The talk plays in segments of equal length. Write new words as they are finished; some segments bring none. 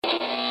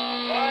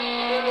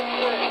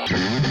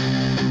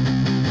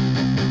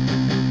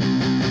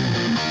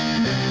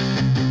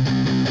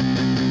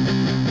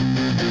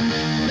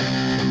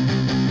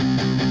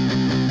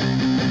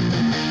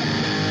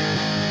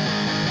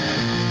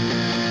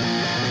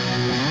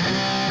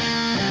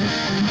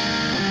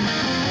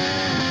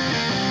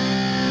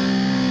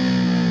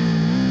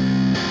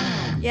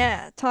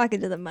Yeah, talking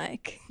to the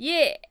mic.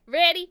 Yeah,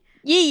 ready?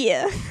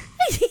 Yeah.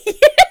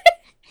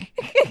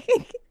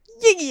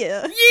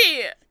 Yeah.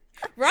 Yeah.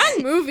 Wrong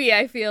movie,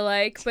 I feel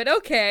like, but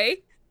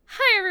okay.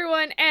 Hi,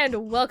 everyone,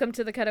 and welcome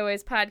to the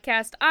Cutaways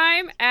Podcast.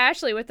 I'm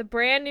Ashley with a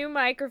brand new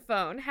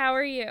microphone. How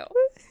are you?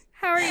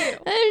 How are you?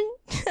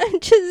 I'm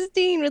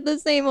Justine with the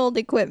same old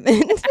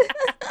equipment.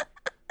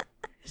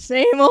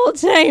 Same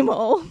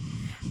old.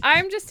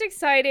 I'm just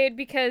excited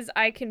because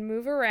I can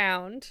move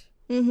around.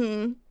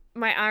 Mm-hmm.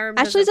 My arm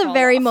Ashley's doesn't a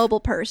very fall off. mobile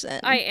person.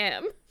 I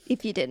am.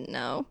 If you didn't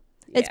know.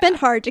 Yeah. It's been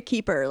hard to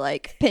keep her,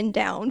 pinned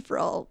down for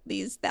all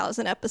these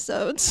 1,000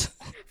 episodes.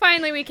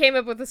 Finally, we came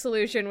up with a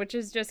solution, which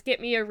is just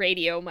get me a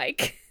radio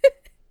mic.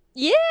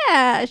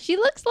 Yeah, she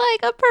looks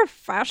like a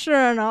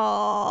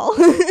professional.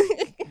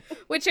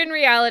 Which in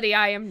reality,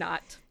 I am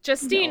not.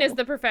 Justine No. is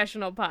the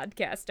professional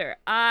podcaster.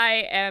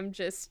 I am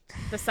just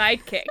the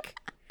sidekick.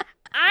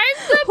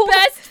 I'm the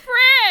best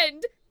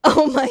friend!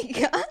 Oh my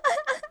god.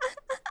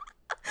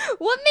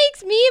 What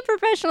makes me a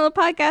professional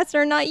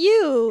podcaster, not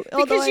you?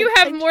 Because you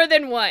have more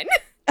than one.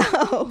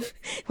 Oh,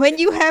 when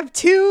you have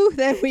two,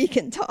 then we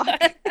can talk.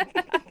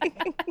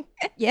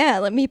 Yeah,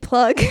 let me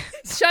plug.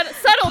 Subtle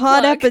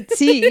Pod plug.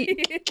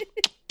 Appetit.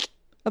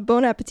 A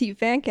Bon Appetit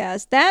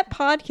fancast. That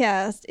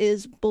podcast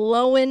is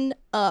blowing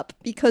up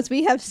because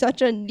we have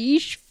such a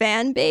niche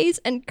fan base,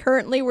 and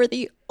currently we're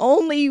the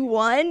only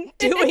one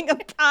doing a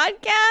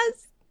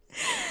podcast.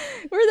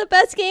 We're the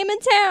best game in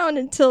town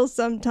until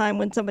sometime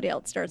when somebody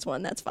else starts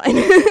one. That's fine.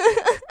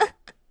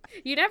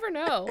 You never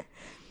know.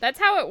 That's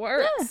how it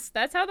works. Yeah.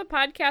 That's how the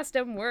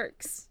podcastum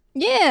works.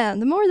 Yeah,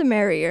 the more the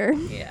merrier.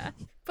 Yeah.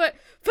 But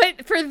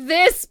for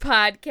this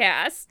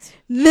podcast.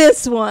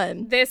 This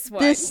one. This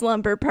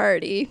slumber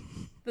party.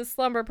 The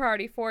slumber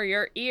party for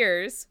your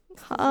ears.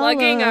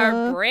 Plugging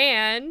our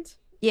brand.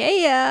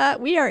 Yeah.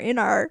 We are in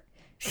our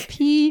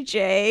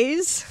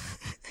PJs.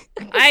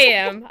 I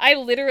am. I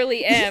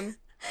literally am.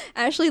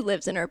 Ashley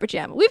lives in her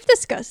pajama. We've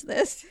discussed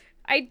this.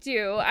 I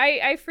do.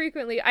 I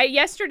frequently...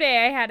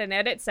 Yesterday I had an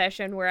edit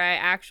session where I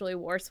actually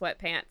wore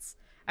sweatpants.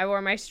 I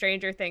wore my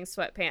Stranger Things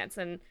sweatpants,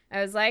 and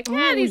I was like,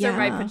 these are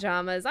my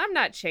pajamas. I'm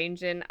not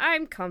changing.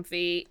 I'm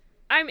comfy.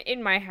 I'm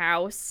in my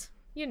house.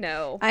 You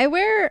know. I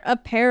wear a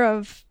pair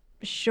of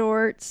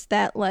shorts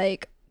that,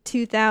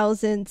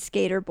 2000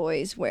 skater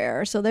boys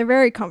wear, so they're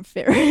very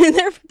comfy.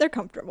 they're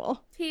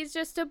comfortable. He's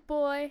just a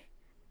boy.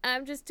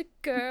 I'm just a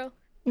girl.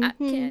 Mm-hmm.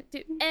 I can't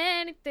do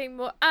anything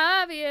more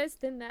obvious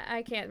than that.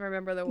 I can't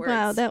remember the words.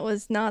 Wow, that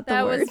was not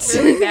the words.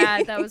 That was really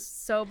bad. That was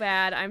so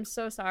bad. I'm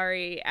so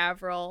sorry,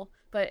 Avril.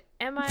 But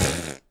am I...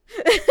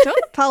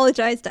 Don't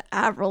apologize to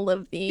Avril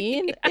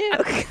Lavigne.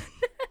 Ew.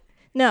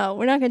 No,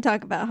 we're not going to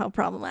talk about how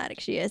problematic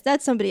she is.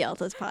 That's somebody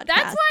else's podcast.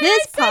 That's why I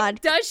said,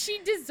 does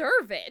she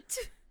deserve it?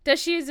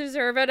 Does she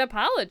deserve an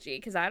apology?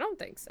 Because I don't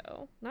think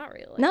so. Not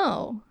really.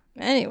 No.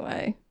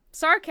 Anyway.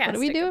 Sarcastic what do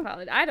we do?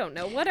 Apology. I don't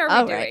know. What are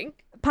we doing? Right.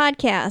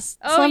 Podcast.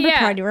 Oh, Slumber yeah.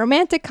 Party.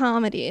 Romantic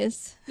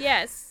comedies.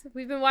 Yes.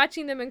 We've been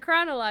watching them in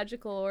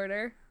chronological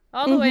order.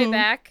 All the way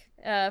back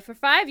for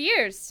 5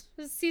 years.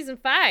 This is season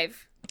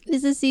 5.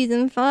 This is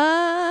season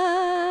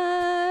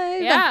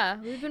 5. Yeah,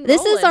 we've been This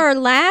rolling. is our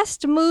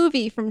last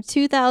movie from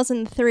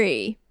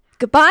 2003.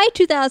 Goodbye,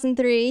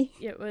 2003.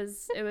 It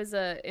was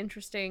a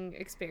interesting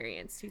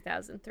experience,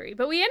 2003.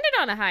 But we ended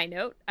on a high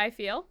note, I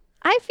feel.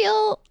 I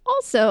feel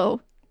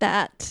also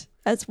that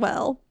as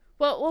well.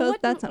 Well,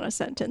 that's not a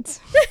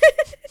sentence.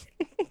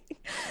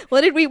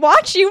 What did we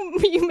watch? You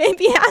may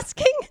be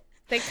asking.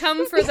 They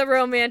come for the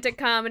romantic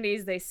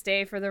comedies. They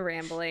stay for the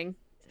rambling.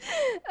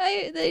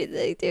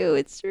 They do.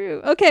 It's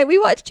true. Okay, we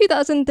watched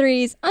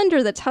 2003's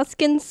Under the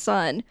Tuscan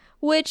Sun,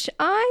 which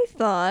I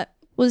thought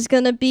was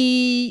gonna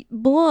be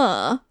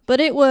blah,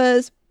 but it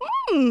was.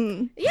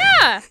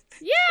 Yeah.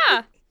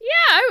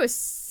 I was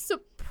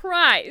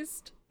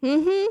surprised.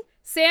 Mm-hmm.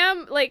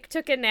 Sam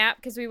took a nap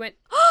because we went.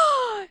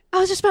 I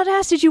was just about to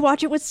ask, did you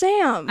watch it with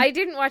Sam? I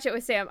didn't watch it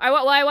with Sam. I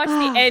watched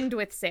the end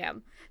with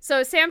Sam.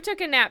 So Sam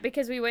took a nap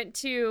because we went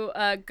to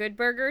Good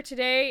Burger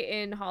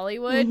today in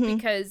Hollywood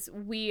because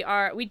we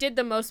did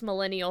the most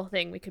millennial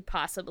thing we could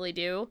possibly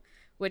do,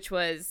 which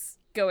was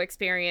go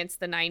experience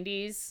the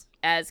 90s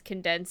as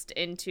condensed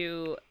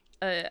into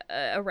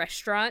a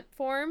restaurant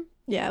form.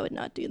 Yeah, I would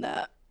not do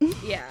that.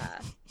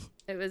 Yeah.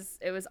 It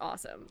was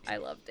awesome. I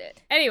loved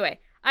it. Anyway,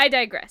 I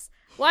digress.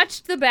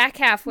 Watched the back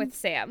half with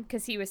Sam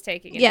because he was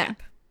taking a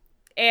nap.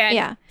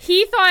 And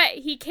he thought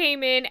he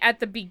came in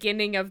at the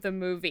beginning of the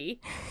movie.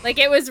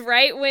 It was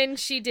right when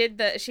she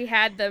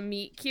had the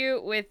meet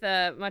cute with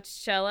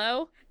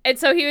Monticello. And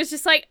so he was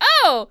just like,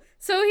 oh,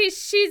 so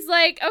she's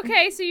like,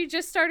 okay, so you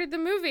just started the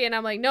movie. And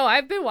I'm like, no,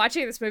 I've been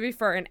watching this movie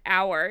for an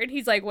hour. And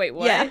he's like, wait,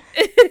 what? Yeah.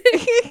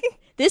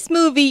 This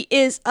movie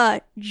is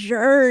a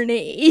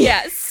journey.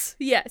 Yes.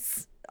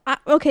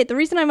 Okay, the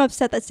reason I'm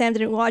upset that Sam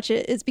didn't watch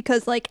it is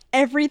because,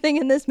 everything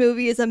in this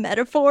movie is a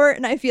metaphor,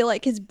 and I feel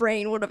like his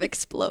brain would have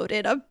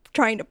exploded of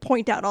trying to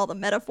point out all the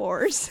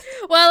metaphors.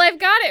 Well, I've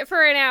got it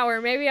for an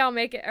hour. Maybe I'll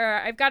make it, or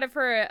I've got it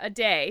for a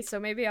day, so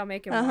maybe I'll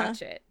make him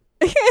watch it.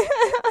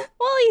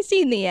 Well, he's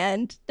seen the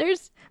end.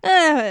 There's,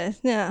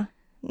 yeah.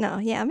 No,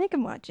 yeah, make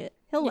him watch it.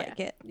 He'll like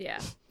it. Yeah,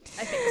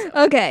 I think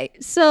so. Okay,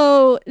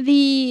 so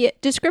the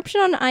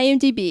description on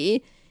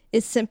IMDb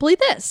is simply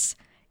this.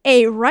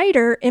 A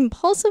writer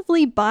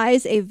impulsively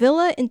buys a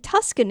villa in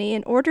Tuscany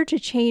in order to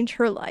change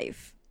her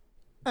life.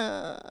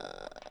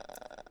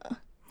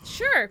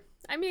 Sure.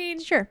 I mean,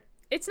 sure.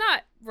 It's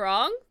not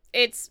wrong.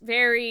 It's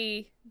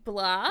very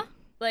blah.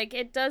 Like,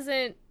 it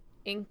doesn't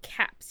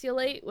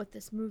encapsulate what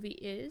this movie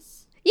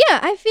is. Yeah,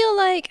 I feel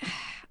like,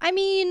 I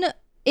mean,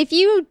 if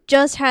you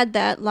just had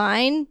that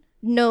line,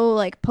 no,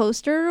 like,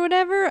 poster or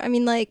whatever, I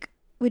mean, like,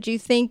 would you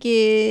think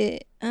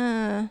it,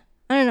 I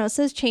don't know, it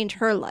says change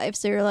her life,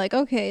 so you're like,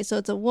 okay, so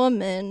it's a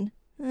woman.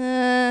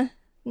 I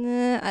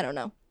don't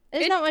know.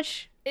 There's not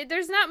much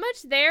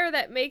there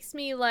that makes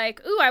me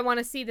like, ooh, I want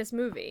to see this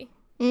movie.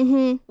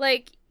 Mm-hmm.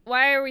 Like,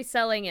 why are we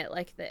selling it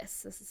like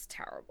this? This is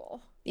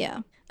terrible.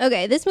 Yeah.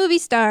 Okay, this movie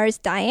stars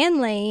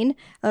Diane Lane,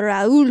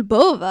 Raoul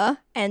Bova,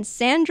 and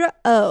Sandra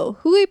Oh,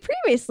 who we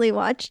previously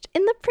watched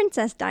in The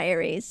Princess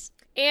Diaries.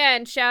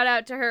 And shout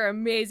out to her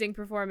amazing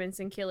performance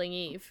in Killing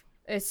Eve.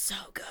 It's so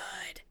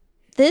good.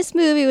 This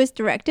movie was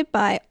directed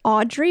by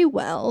Audrey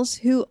Wells,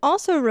 who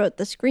also wrote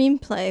the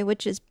screenplay,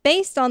 which is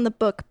based on the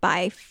book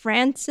by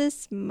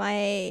Frances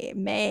Mayes.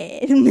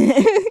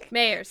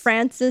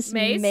 Frances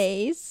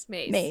Mays.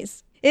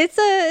 It's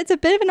a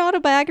bit of an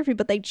autobiography,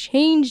 but they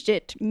changed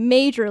it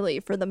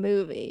majorly for the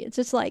movie. It's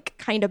just like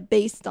kind of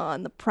based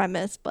on the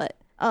premise, but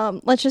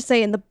let's just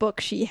say in the book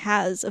she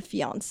has a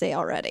fiance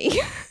already.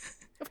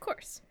 Of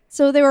course.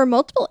 So there were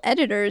multiple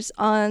editors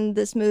on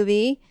this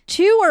movie.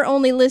 2 are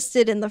only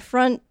listed in the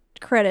front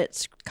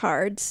credits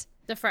cards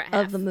the front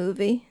half of the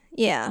movie.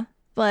 Yeah.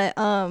 But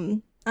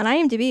on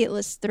IMDb it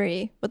lists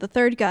 3, but the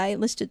third guy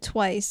listed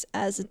twice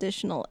as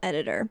additional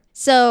editor.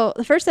 So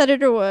the first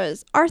editor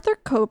was Arthur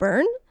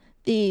Coburn.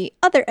 The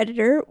other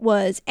editor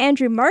was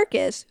Andrew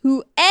Marcus,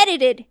 who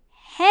edited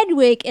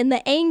Hedwig in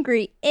the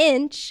Angry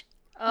Inch.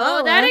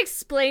 Oh, that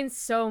explains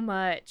so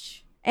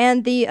much.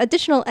 And the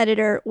additional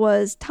editor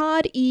was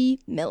Todd E.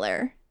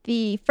 Miller.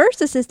 The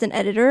first assistant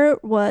editor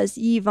was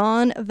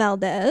Yvonne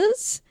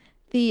Valdez.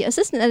 The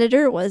assistant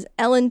editor was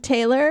Ellen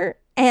Taylor.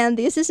 And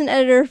the assistant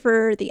editor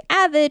for The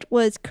Avid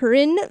was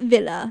Corinne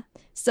Villa.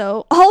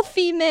 So all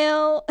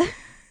female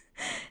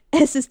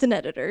assistant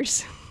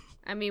editors.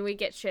 I mean, we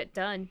get shit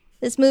done.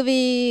 This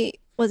movie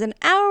was an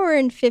hour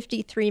and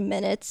 53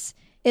 minutes.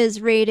 It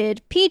is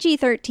rated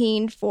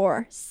PG-13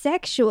 for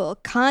sexual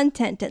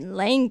content and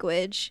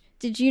language.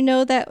 Did you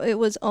know that it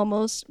was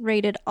almost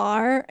rated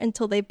R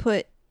until they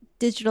put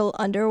digital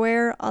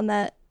underwear on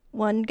that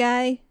one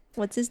guy?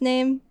 What's his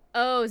name?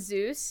 Oh,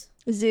 Zeus?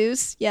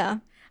 Zeus, yeah.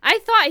 I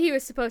thought he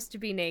was supposed to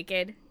be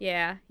naked.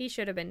 Yeah, he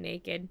should have been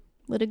naked.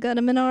 Would have got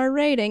him an R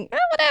rating.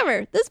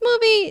 Whatever. This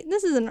movie,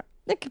 this is an...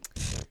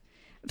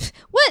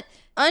 What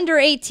under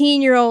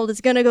 18-year-old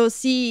is going to go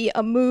see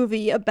a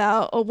movie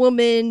about a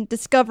woman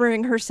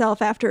discovering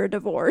herself after a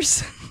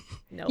divorce?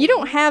 No. You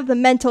don't have the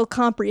mental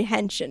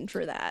comprehension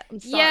for that. I'm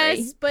sorry.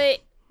 Yes,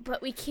 but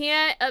we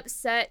can't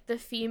upset the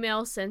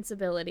female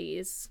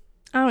sensibilities.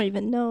 I don't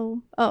even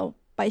know. Oh,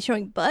 by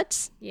showing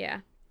butts? Yeah.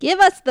 Give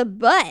us the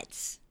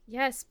butts.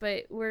 Yes,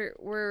 but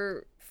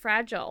we're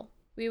fragile.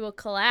 We will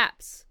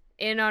collapse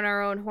in on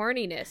our own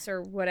horniness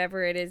or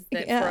whatever it is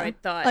that Freud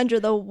thought. Under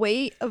the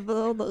weight of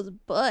all those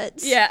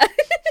butts. Yeah.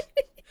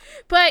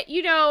 But,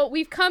 you know,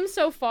 we've come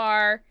so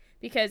far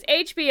because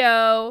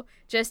HBO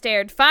just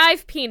aired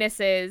 5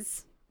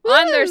 penises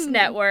on their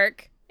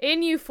network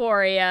in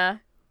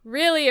Euphoria.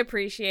 Really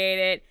appreciate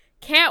it.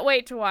 Can't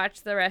wait to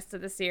watch the rest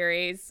of the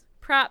series.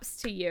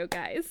 Props to you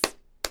guys.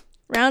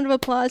 Round of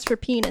applause for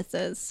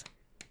penises.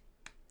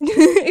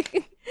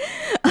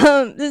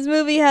 This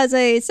movie has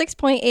a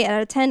 6.8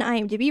 out of 10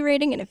 IMDb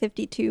rating and a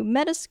 52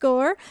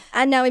 Metascore.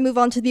 And now we move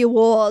on to the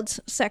awards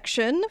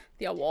section.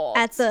 The awards.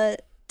 At the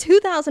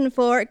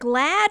 2004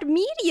 GLAAD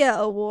Media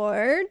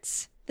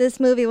Awards, this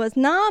movie was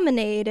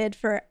nominated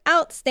for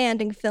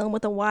Outstanding Film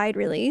with a Wide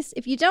Release.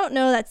 If you don't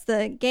know, that's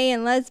the Gay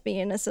and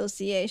Lesbian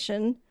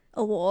Association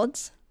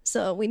Awards.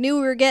 So we knew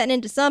we were getting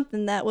into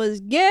something that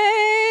was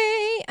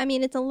gay. I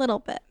mean, it's a little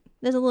bit.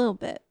 There's a little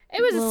bit.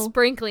 It was a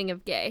sprinkling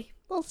of gay.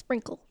 A little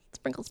sprinkle.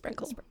 Sprinkle.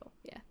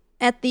 Yeah.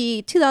 At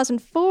the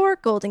 2004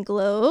 Golden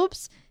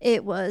Globes,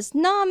 it was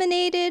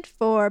nominated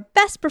for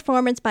Best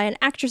Performance by an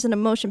Actress in a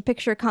Motion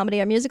Picture, Comedy,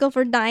 or Musical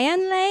for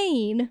Diane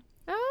Lane.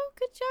 Oh,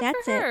 good job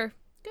for her.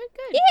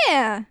 Good.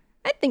 Yeah.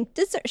 I think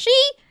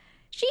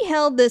she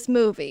held this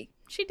movie.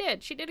 She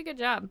did. She did a good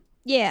job.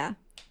 Yeah.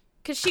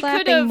 Because she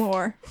could have...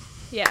 more.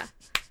 Yeah.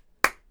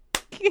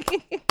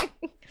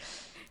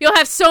 You'll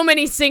have so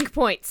many sync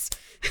points.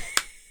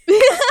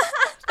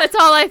 That's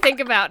all I think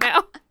about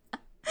now.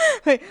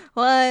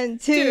 1,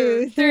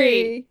 2,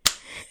 3.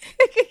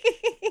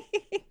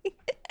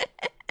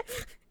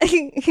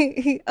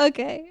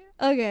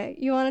 Okay.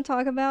 You want to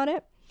talk about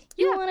it?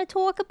 Yeah. You want to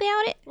talk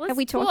about it? Have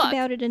we talked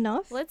about it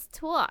enough? Let's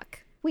talk.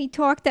 We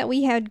talked that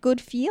we had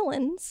good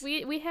feelings.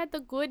 We had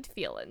the good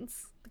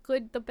feelings.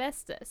 The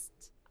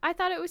bestest. I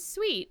thought it was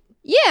sweet.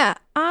 Yeah,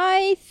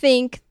 I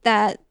think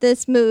that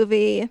this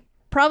movie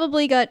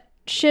probably got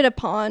shit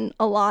upon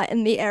a lot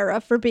in the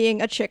era for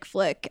being a chick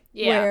flick.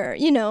 Yeah. Where,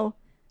 you know,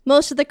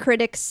 most of the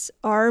critics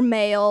are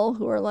male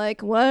who are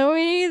like, what do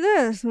we need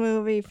this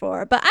movie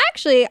for? But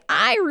actually,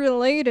 I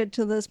related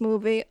to this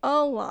movie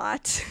a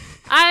lot.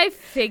 I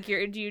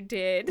figured you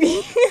did.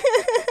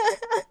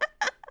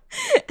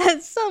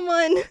 As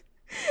someone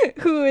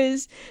who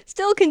is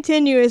still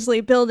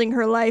continuously building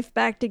her life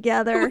back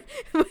together,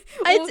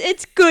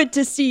 it's good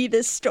to see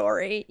this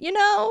story, you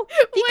know?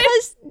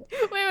 Because...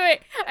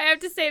 Wait. I have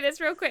to say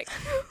this real quick.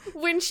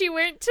 When she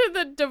went to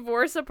the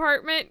divorce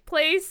apartment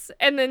place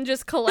and then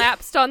just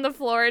collapsed on the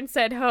floor and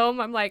said home,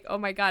 I'm like, oh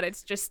my god,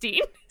 it's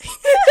Justine.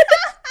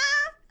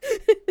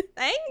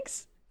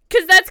 Thanks.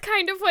 Because that's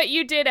kind of what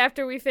you did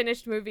after we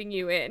finished moving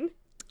you in.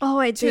 Oh,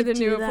 I did to the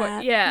new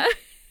that. Yeah.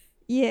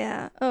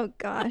 Yeah. Oh,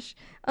 gosh.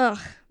 Ugh.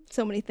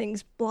 So many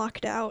things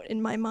blocked out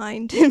in my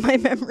mind, in my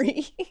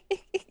memory.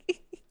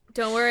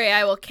 Don't worry,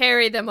 I will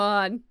carry them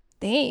on.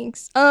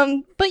 Thanks.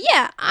 But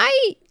yeah,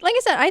 like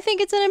I said, I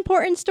think it's an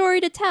important story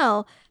to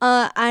tell.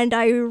 And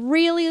I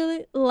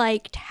really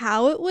liked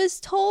how it was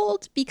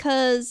told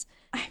because,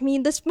 I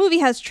mean, this movie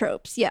has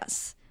tropes,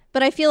 yes.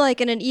 But I feel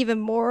like in an even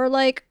more,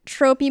 like,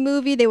 tropey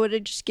movie, they would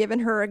have just given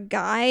her a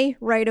guy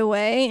right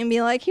away and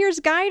be like, here's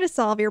a guy to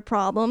solve your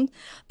problem.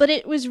 But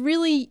it was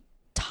really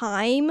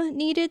time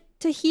needed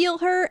to heal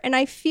her, and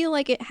I feel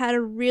like it had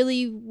a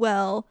really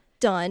well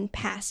done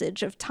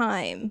passage of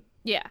time.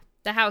 Yeah,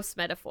 the house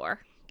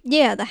metaphor.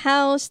 Yeah, the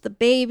house, the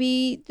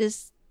baby,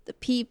 just the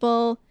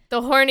people.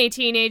 The horny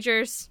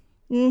teenagers.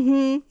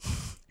 Mm-hmm.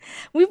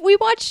 We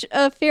watch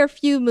a fair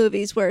few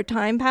movies where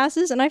time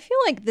passes, and I feel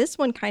like this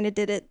one kind of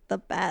did it the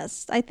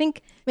best. I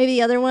think maybe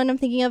the other one I'm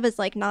thinking of is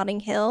like Notting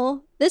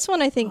Hill. This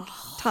one I think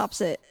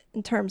tops it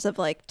in terms of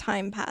like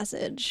time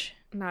passage.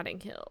 Notting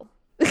Hill.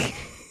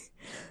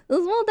 It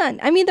was well done.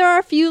 I mean, there are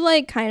a few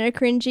like kind of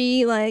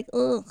cringy, like,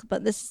 ugh,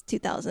 but this is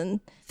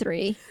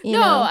 2003. You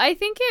know? I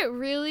think it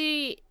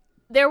really...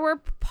 There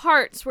were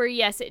parts where,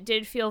 yes, it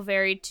did feel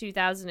very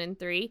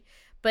 2003,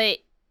 but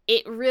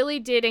it really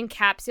did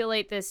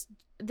encapsulate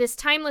this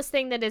timeless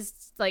thing that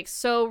is like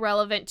so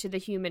relevant to the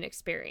human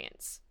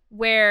experience,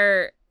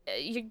 where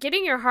you're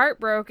getting your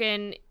heart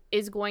broken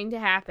is going to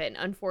happen.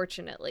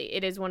 Unfortunately,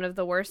 it is one of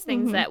the worst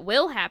things that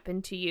will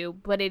happen to you,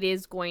 but it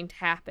is going to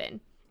happen.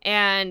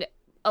 And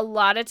a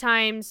lot of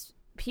times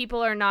people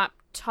are not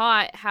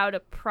taught how to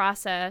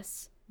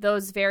process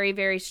those very,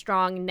 very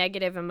strong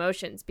negative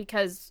emotions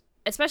because,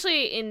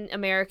 especially in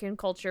American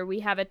culture,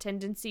 we have a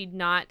tendency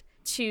not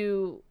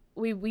to,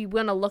 we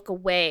want to look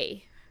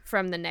away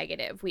from the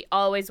negative. We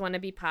always want to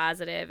be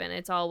positive, and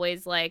it's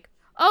always like,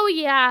 oh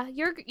yeah,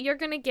 you're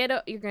going to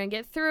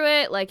get through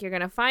it. Like, you're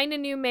going to find a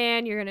new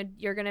man.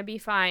 You're going to be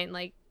fine.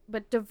 Like,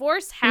 but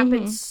divorce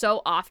happens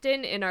so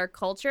often in our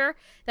culture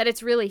that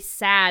it's really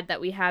sad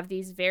that we have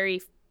these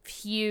very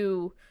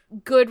few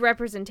good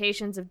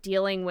representations of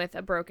dealing with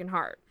a broken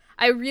heart.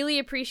 I really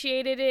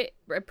appreciated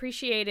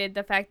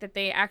the fact that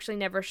they actually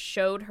never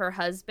showed her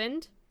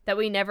husband, that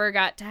we never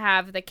got to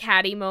have the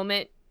catty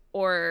moment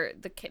or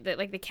the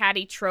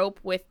catty trope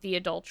with the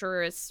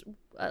adulterous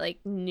like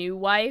new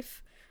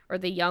wife or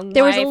the young wife.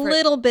 There was a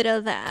little bit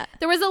of that.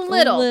 There was a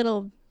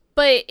little,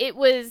 but it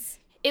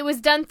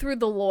was done through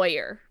the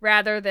lawyer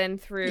rather than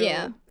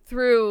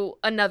through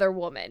another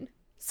woman.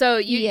 So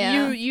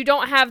you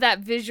don't have that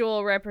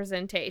visual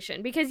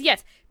representation because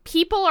yes,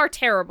 people are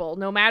terrible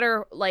no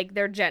matter like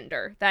their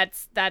gender.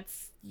 That's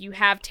you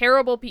have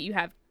terrible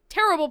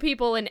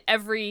people in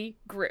every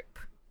group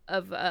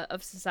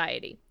of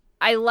society.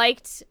 I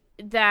liked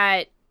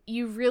that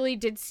you really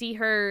did see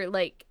her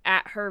like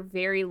at her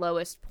very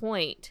lowest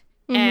point.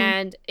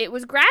 And it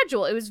was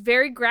gradual. It was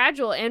very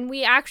gradual, and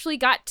we actually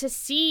got to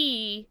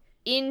see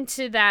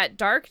into that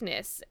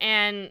darkness.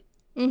 And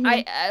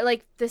I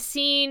like the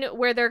scene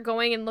where they're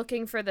going and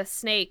looking for the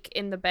snake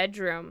in the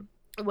bedroom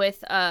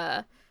with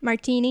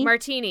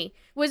Martini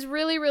was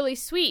really, really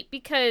sweet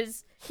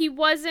because he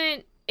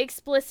wasn't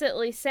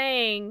explicitly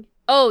saying,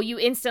 oh, you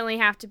instantly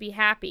have to be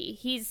happy.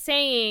 He's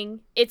saying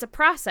it's a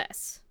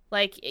process.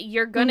 Like,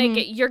 you're gonna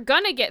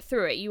get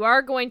through it.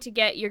 You're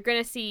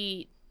gonna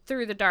see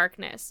through the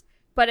darkness.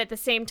 But at the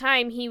same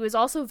time, he was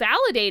also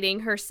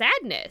validating her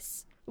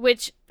sadness,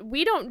 which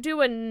we don't do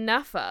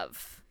enough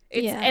of.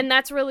 And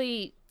that's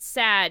really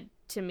sad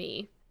to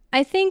me.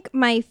 I think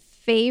my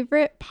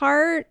favorite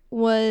part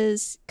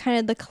was kind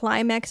of the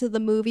climax of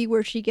the movie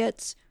where she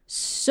gets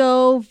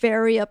so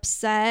very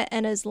upset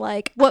and is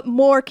like,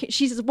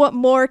 she says, what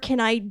more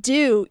can I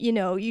do? You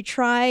know, you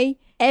try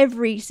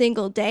every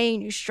single day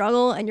and you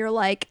struggle and you're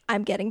like,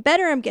 I'm getting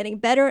better.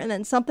 And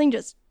then something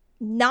just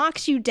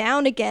knocks you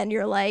down again.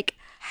 You're like,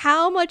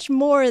 how much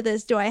more of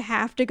this do I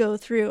have to go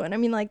through? And I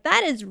mean, like,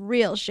 that is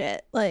real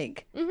shit.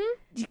 Like,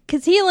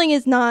 because healing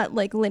is not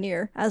like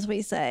linear, as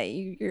we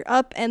say. You're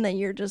up and then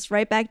you're just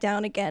right back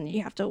down again.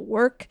 You have to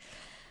work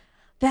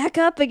back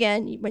up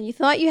again. When you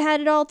thought you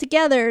had it all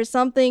together,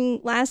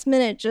 something last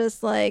minute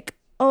just like,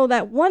 oh,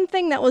 that one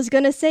thing that was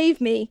going to save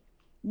me.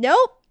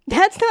 Nope,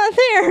 that's not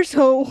there.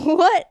 So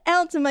what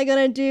else am I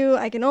going to do?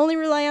 I can only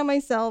rely on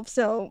myself.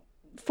 So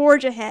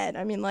forge ahead.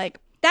 I mean, like,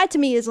 that to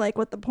me is like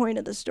what the point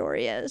of the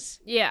story is.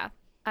 Yeah,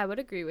 I would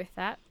agree with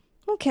that.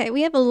 Okay,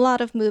 we have a lot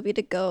of movie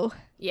to go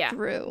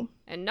through.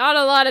 And not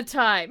a lot of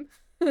time.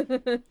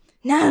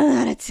 Not a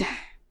lot of time.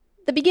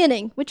 The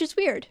beginning, which is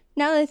weird.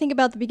 Now that I think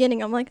about the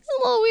beginning, I'm like, it's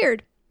a little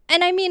weird.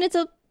 And I mean, it's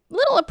a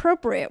little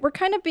appropriate. We're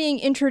kind of being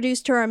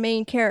introduced to our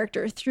main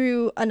character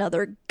through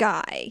another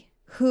guy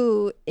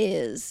who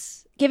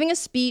is giving a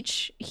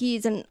speech.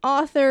 He's an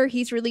author.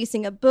 He's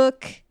releasing a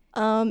book.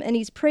 And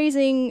he's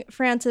praising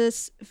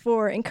Frances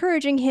for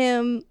encouraging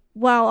him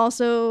while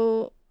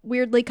also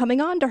weirdly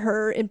coming on to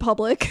her in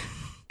public.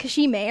 Because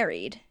she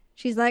married.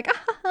 She's like,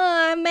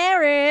 I'm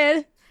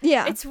married.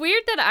 Yeah. It's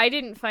weird that I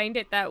didn't find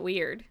it that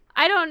weird.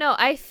 I don't know.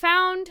 I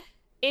found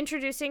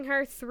introducing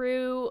her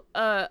through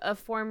a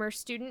former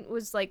student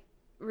was like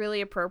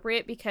really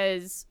appropriate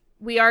because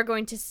we are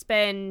going to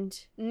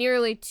spend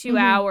nearly 2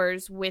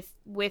 hours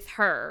with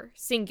her,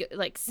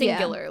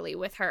 singularly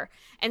with her.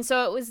 And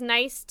so it was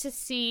nice to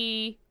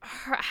see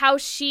how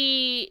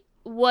she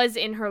was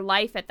in her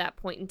life at that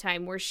point in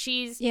time, where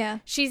she's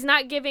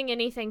not giving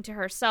anything to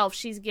herself,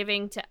 she's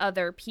giving to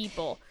other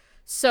people.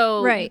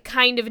 So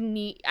kind of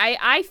neat.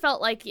 I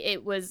felt like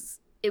it was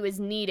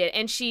needed,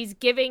 and she's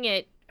giving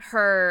it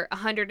her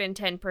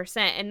 110%,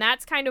 and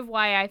that's kind of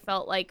why I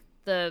felt like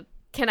the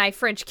 "Can I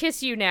French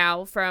kiss you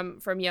now"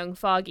 from Young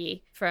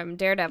Foggy from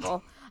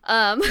Daredevil.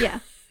 There's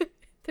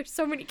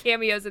so many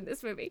cameos in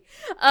this movie.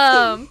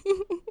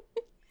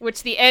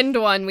 Which the end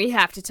one we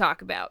have to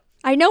talk about.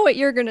 I know what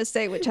you're gonna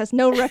say, which has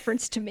no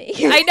reference to me.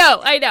 I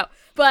know,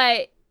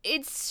 but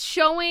it's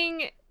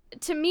showing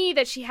to me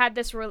that she had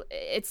this.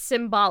 It's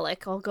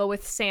symbolic. I'll go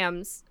with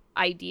Sam's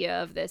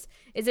idea of this.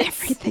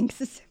 Everything's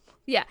a symbol.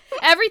 Yeah,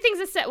 everything's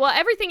a symbol. Well,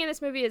 everything in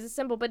this movie is a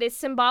symbol, but it's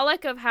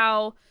symbolic of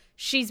how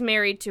she's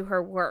married to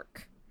her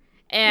work,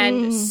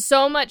 and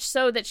so much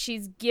so that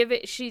she's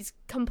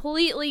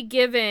completely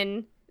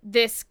given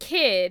this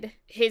kid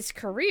his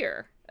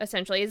career.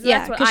 Essentially,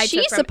 that's what I took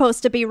she's from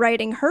supposed to be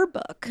writing her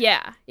book.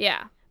 Yeah.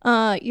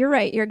 You're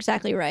right. You're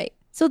exactly right.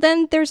 So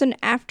then there's an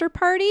after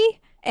party,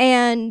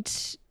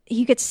 and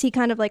you get to see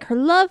kind of like her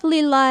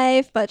lovely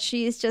life, but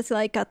she's just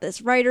like got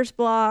this writer's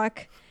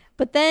block.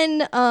 But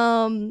then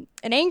an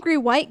angry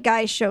white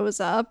guy shows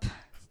up.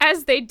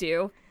 As they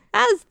do.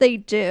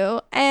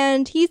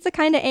 And he's the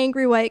kind of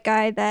angry white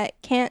guy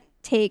that can't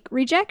take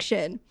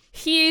rejection.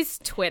 He's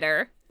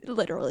Twitter.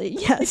 Literally,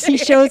 yes. He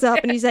shows up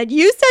and he said,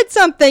 "You said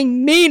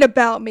something mean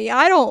about me.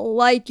 I don't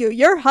like you.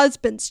 Your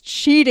husband's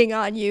cheating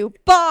on you.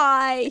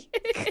 Bye."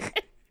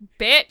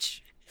 Bitch.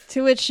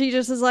 To which she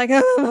just is like,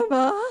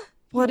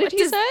 what did he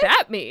say? What does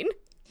that mean?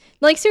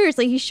 Like,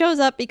 seriously, he shows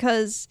up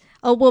because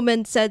a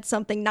woman said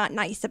something not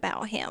nice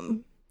about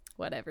him.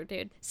 Whatever,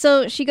 dude.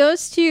 So she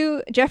goes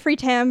to Jeffrey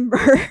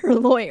Tambor, her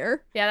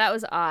lawyer. Yeah, that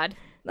was odd.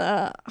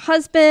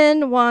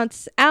 Husband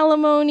wants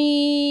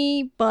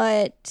alimony,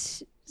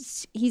 but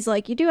he's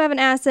like, you do have an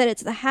asset,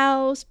 it's the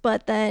house,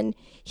 but then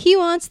he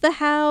wants the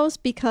house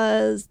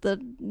because the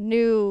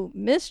new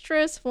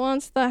mistress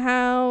wants the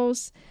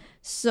house.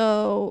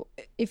 So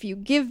if you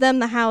give them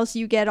the house,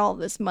 you get all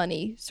this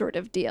money, sort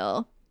of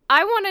deal.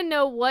 I want to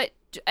know what,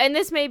 and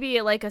this may be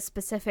like a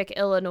specific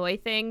Illinois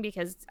thing,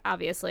 because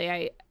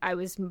obviously I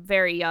was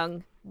very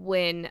young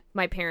when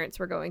my parents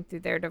were going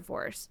through their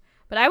divorce.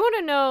 But I want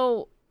to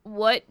know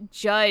what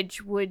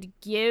judge would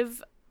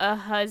give a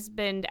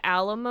husband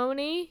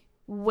alimony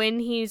when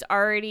he's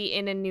already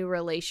in a new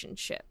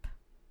relationship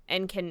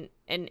and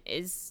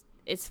is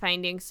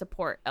finding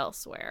support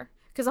elsewhere.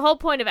 Because the whole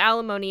point of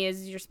alimony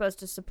is you're supposed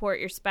to support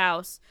your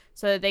spouse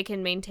so that they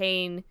can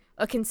maintain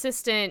a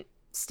consistent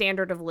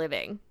standard of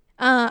living.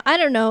 I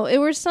don't know. It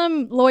was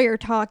some lawyer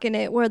talk in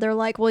it where they're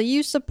like, well,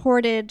 you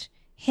supported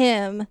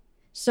him,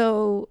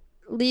 so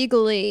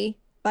legally,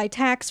 by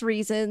tax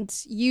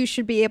reasons, you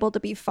should be able to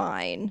be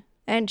fine.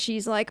 And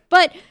she's like,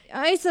 but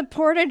I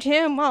supported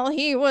him while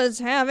he was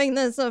having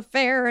this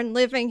affair and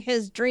living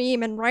his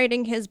dream and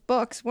writing his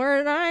books,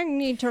 where I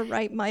need to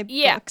write my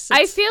books.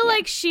 I feel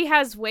like she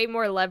has way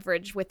more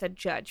leverage with a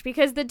judge,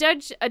 because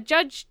a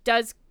judge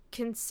does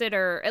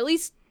consider, at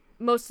least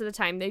most of the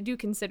time, they do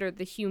consider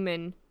the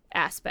human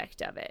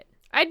aspect of it.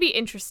 I'd be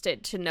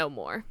interested to know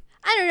more.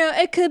 I don't know.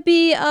 It could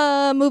be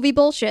movie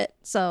bullshit.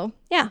 So,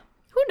 yeah.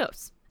 Who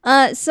knows?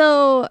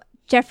 So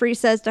Jeffrey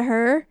says to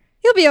her,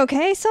 "You'll be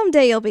okay.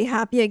 Someday you'll be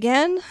happy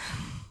again."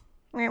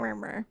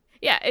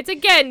 Yeah, it's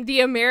again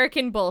the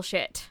American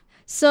bullshit.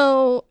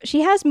 So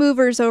she has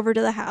movers over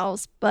to the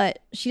house, but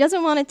she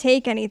doesn't want to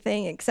take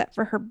anything except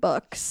for her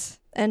books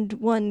and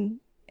one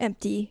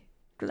empty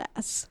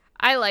glass.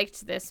 I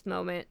liked this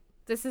moment.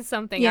 This is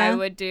something I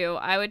would do.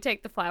 I would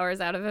take the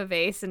flowers out of a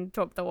vase and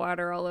put the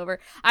water all over.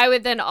 I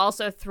would then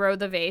also throw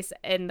the vase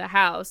in the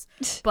house,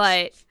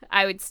 but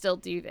I would still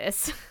do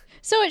this.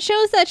 So it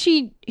shows that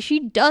she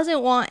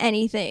doesn't want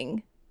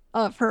anything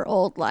of her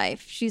old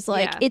life. She's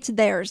like, it's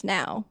theirs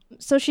now.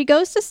 So she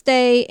goes to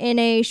stay in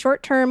a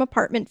short-term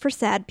apartment for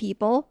sad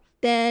people.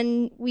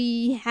 Then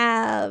we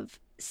have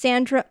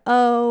Sandra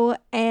Oh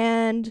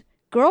and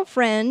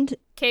girlfriend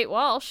Kate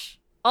Walsh,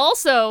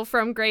 also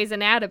from Grey's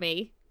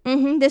Anatomy.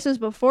 This was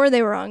before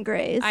they were on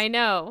Grey's. I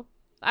know.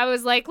 I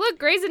was like, look,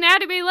 Grey's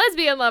Anatomy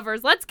lesbian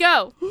lovers. Let's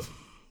go.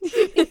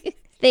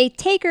 They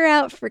take her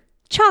out for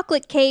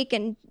chocolate cake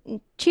and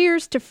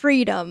cheers to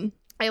freedom.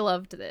 I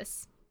loved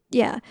this.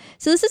 Yeah.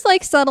 So this is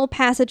like subtle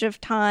passage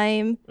of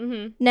time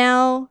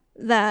now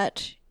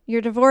that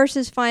your divorce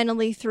is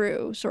finally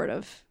through sort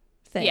of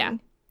thing. Yeah.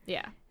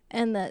 Yeah.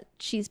 And that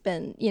she's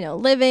been,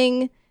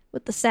 living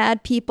with the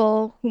sad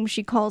people whom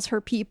she calls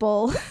her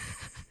people.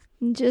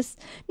 Just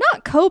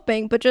not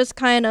coping, but just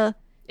kind of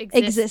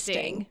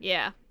existing.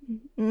 Yeah.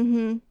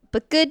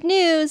 But good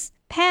news,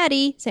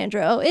 Patty,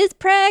 Sandra Oh, is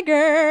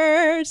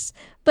preggers.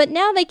 But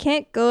now they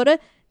can't go to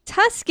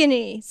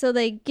Tuscany. So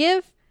they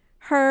give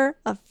her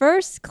a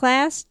first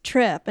class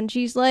trip. And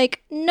she's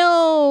like,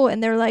 no.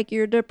 And they're like,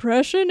 your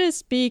depression is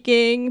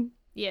speaking.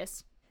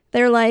 Yes.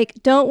 They're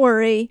like, don't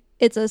worry.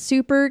 It's a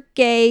super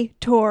gay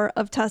tour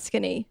of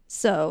Tuscany.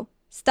 So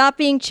stop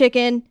being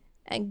chicken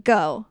and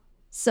go.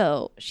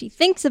 So she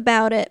thinks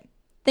about it,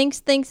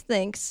 thinks,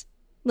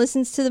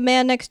 listens to the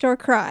man next door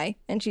cry.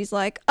 And she's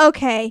like,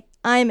 okay,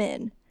 I'm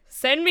in.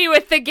 Send me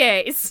with the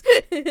gays.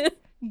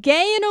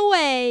 Gay in a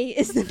Way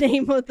is the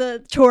name of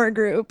the tour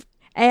group.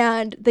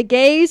 And the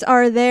gays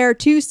are there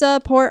to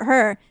support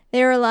her.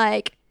 They were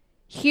like,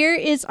 here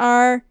is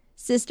our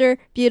sister,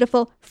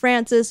 beautiful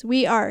Frances.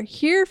 We are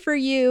here for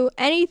you.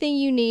 Anything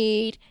you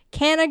need.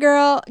 Can a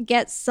girl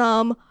get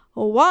some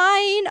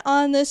wine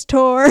on this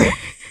tour?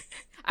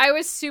 I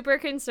was super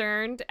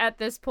concerned at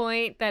this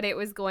point that it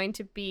was going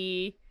to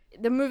be,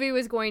 the movie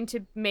was going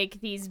to make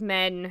these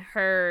men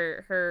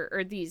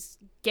or these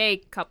gay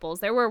couples,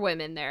 there were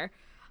women there,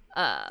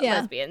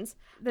 lesbians,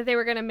 that they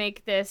were going to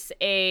make this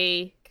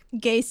a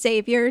gay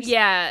saviors.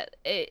 Yeah.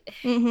 I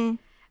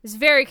was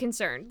very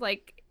concerned.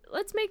 Like,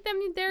 let's make them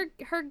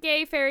her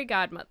gay fairy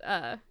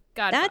godmothers.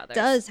 That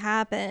does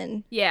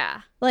happen.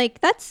 Yeah.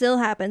 Like, that still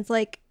happens.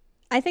 Like,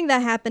 I think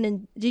that happened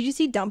in... Did you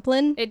see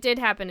Dumplin'? It did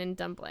happen in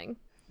Dumpling.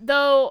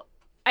 Though,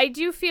 I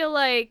do feel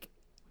like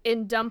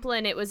in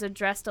Dumplin' it was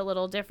addressed a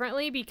little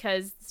differently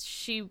because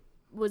she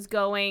was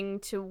going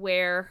to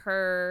where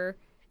her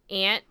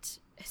aunt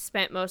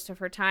spent most of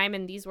her time,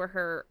 and these were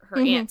her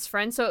aunt's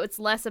friends. So it's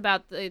less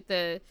about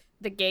the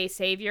gay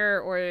savior,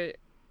 or...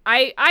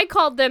 I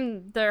called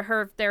them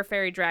their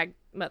fairy drag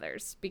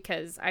mothers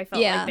because I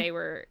felt like they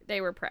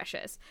were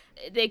precious.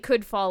 They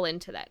could fall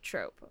into that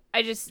trope.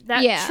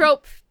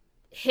 Trope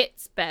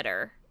hits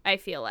better, I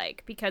feel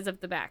like, because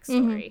of the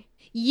backstory.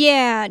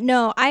 Yeah,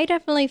 no, I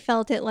definitely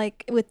felt it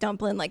like with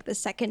Dumplin', like the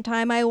second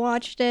time I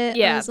watched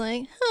it. I was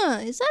like,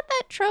 is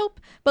that trope?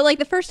 But like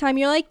the first time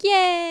you're like,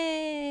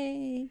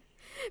 yay.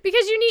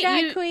 Because you need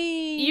drag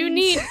queens.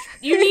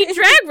 You need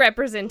drag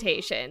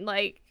representation.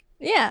 Like,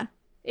 yeah.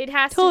 It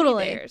has to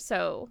be there,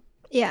 so...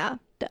 Yeah.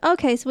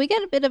 Okay, so we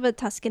get a bit of a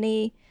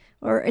Tuscany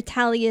or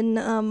Italian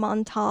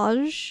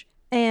montage.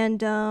 And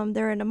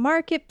they're in a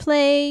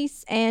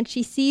marketplace, and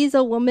she sees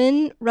a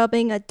woman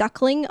rubbing a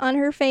duckling on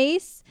her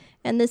face.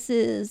 And this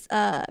is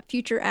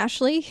future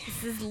Ashley.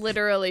 This is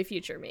literally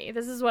future me.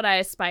 This is what I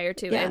aspire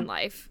to in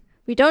life.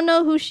 We don't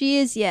know who she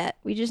is yet.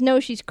 We just know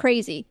she's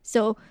crazy.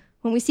 So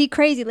when we see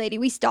crazy lady,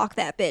 we stalk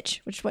that bitch,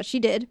 which is what she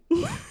did.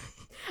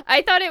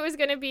 I thought it was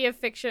going to be a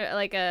fiction,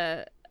 like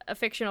a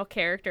fictional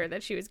character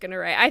that she was going to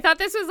write. I thought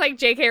this was like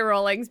J.K.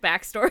 Rowling's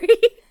backstory.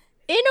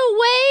 In a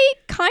way,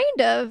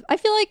 kind of. I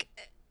feel like,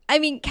 I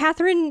mean,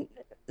 Catherine,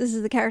 this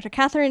is the character.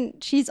 Catherine,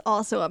 she's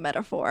also a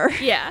metaphor.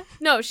 Yeah.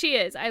 No, she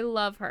is. I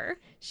love her.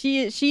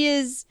 She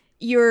is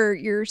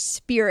your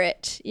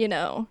spirit,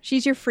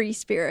 She's your free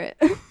spirit.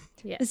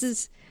 Yes. This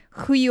is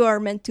who you are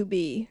meant to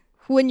be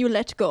when you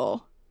let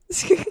go.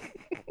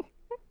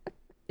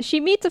 She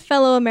meets a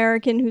fellow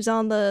American who's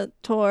on the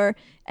tour,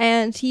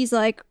 and he's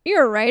like,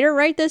 you're a writer,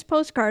 write this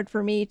postcard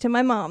for me to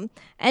my mom.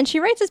 And she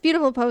writes this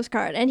beautiful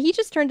postcard, and he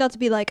just turned out to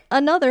be like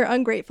another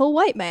ungrateful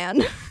white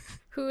man.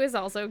 Who is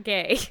also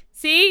gay.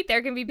 See,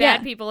 there can be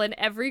bad people in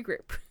every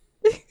group.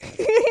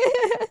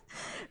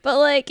 But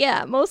like,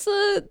 most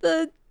of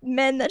the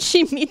men that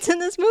she meets in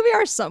this movie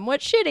are somewhat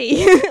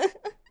shitty.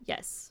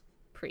 Yes,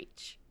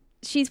 preach.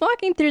 She's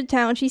walking through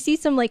town, she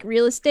sees some like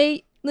real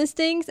estate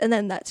listings, and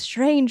then that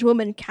strange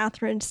woman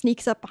Catherine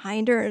sneaks up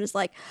behind her and is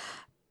like,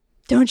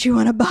 don't you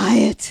want to buy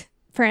it?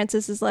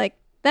 Frances is like,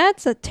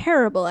 that's a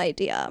terrible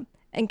idea.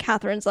 And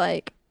Catherine's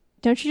like,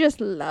 don't you just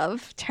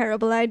love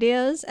terrible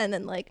ideas? And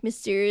then like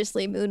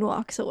mysteriously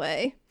moonwalks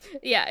away.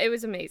 Yeah, it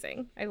was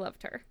amazing. I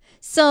loved her.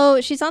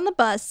 So she's on the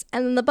bus,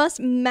 and then the bus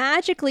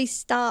magically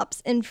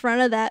stops in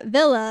front of that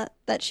villa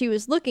that she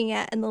was looking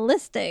at in the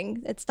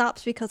listing. It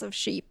stops because of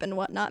sheep and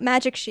whatnot,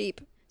 magic sheep.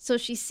 So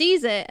she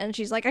sees it, and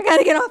she's like, I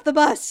gotta get off the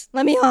bus.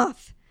 Let me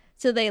off.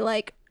 So they,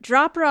 like,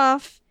 drop her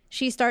off.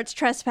 She starts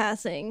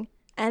trespassing.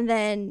 And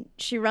then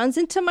she runs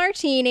into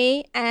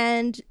Martini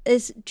and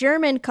this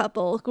German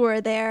couple who are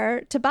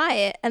there to buy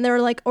it. And they're,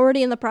 like,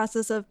 already in the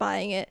process of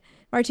buying it.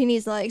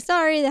 Martini's like,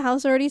 sorry, the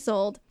house already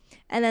sold.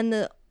 And then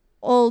the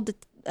old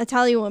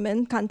Italian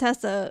woman,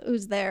 Contessa,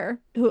 who's there,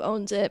 who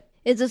owns it,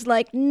 is just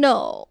like,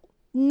 no.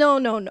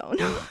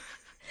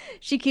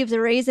 She keeps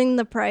raising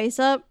the price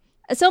up.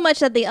 So much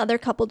that the other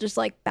couple just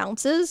like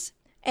bounces.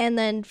 And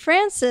then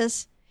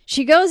Frances,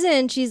 she goes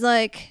in, she's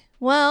like,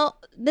 well,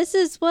 this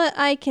is what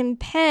I can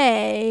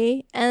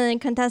pay. And then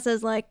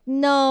Contessa's like,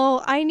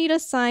 no, I need a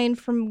sign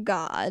from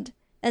God.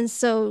 And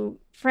so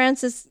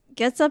Frances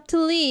gets up to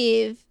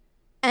leave.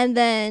 And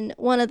then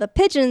one of the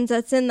pigeons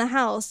that's in the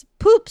house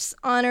poops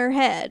on her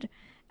head.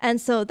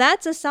 And so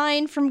that's a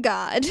sign from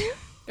God.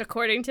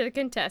 According to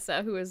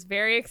Contessa, who is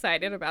very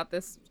excited about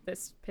this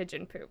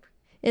pigeon poop.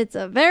 It's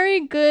a very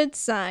good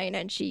sign,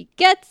 and she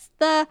gets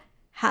the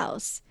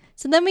house.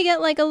 So then we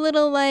get like a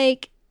little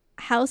like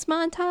house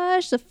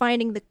montage of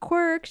finding the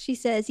quirk. She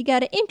says you got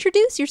to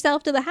introduce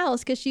yourself to the house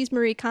because she's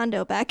Marie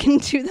Kondo back in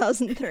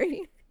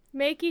 2003.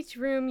 Make each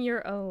room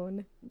your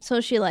own.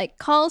 So she like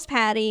calls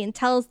Patty and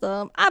tells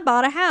them, I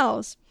bought a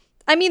house.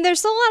 I mean,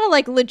 there's a lot of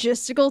like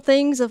logistical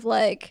things of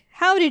like,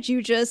 how did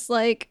you just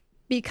like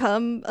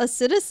become a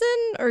citizen,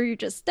 or are you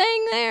just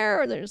staying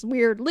there, or there's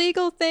weird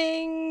legal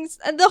things,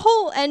 and the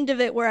whole end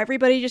of it where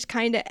everybody just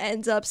kind of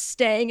ends up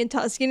staying in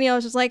Tuscany. I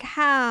was just like,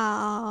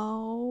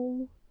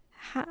 how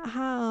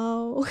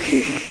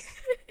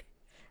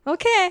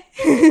okay.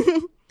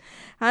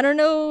 I don't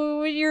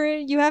know,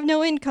 you have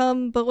no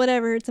income, but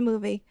whatever, it's a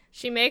movie.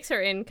 She makes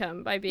her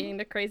income by being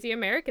the crazy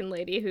American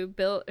lady who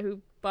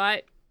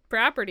bought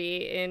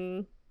property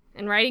and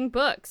writing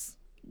books.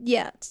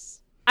 Yes.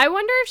 I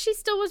wonder if she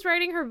still was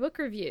writing her book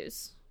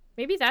reviews.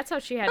 Maybe that's how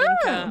she had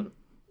income.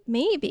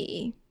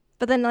 Maybe.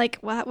 But then, like,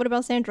 what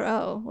about Sandra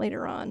Oh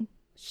later on?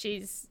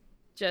 She's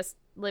just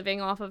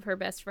living off of her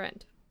best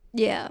friend.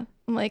 Yeah.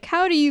 I'm like,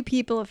 how do you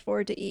people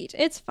afford to eat?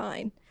 It's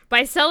fine.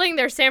 By selling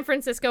their San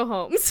Francisco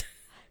homes.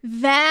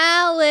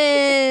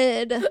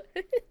 Valid.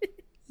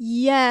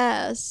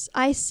 Yes.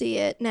 I see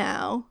it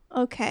now.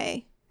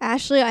 Okay.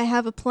 Ashley, I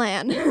have a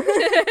plan.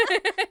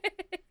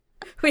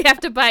 We have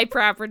to buy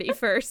property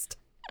first.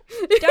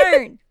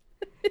 Darn.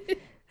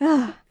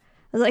 I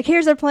was like,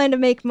 here's our plan to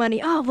make money.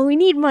 Oh, but we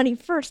need money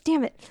first.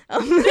 Damn it.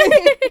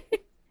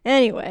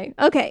 Anyway,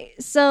 okay.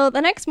 So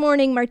the next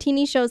morning,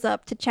 Martini shows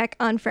up to check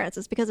on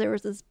Frances because there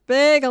was this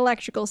big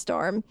electrical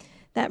storm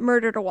that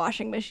murdered a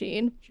washing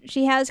machine.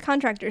 She has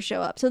contractors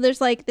show up. So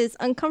there's like this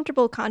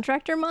uncomfortable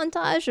contractor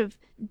montage of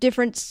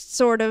different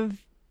sort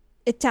of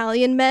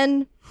Italian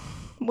men,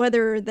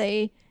 whether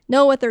they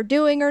know what they're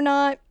doing or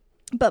not.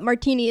 But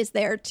Martini is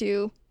there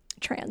to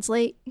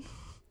translate.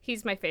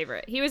 He's my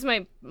favorite. He was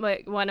my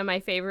one of my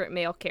favorite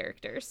male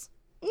characters.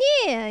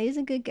 Yeah, he's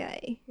a good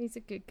guy. He's a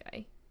good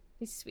guy.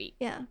 He's sweet.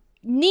 Yeah.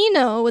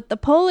 Nino with the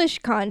Polish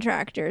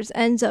contractors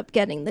ends up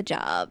getting the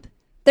job.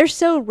 They're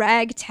so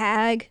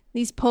ragtag,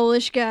 these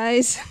Polish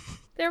guys.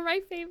 They're my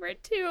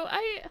favorite too.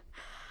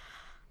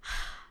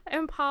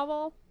 And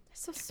Pavel.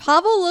 So sweet.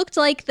 Pavel looked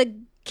like the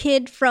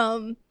kid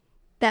from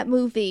that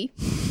movie.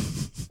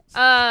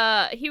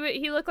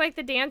 He looked like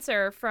the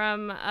dancer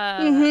from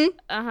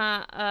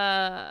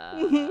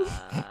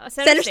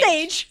Center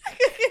Stage.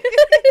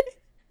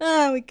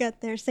 Oh, we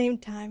got there same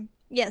time.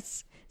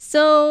 Yes.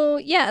 So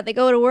yeah, they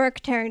go to work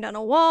tearing down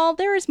a wall.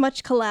 There is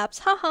much collapse.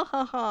 Ha ha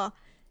ha ha.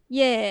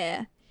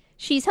 Yeah.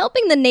 She's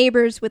helping the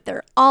neighbors with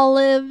their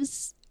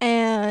olives,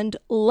 and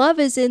love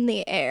is in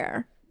the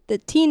air. The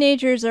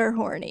teenagers are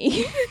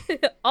horny.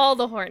 All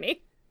the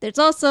horny. There's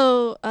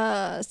also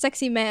a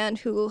sexy man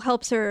who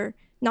helps her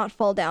not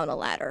fall down a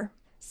ladder.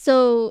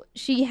 So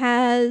she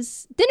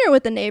has dinner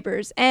with the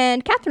neighbors,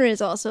 and Catherine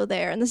is also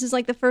there. And this is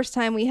like the first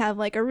time we have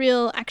like a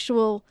real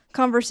actual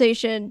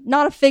conversation,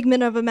 not a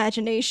figment of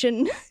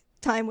imagination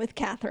time with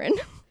Catherine.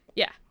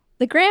 Yeah.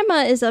 The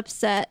grandma is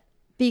upset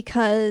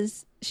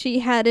because she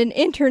had an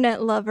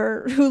internet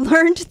lover who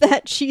learned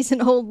that she's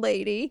an old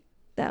lady.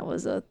 That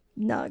was a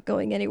not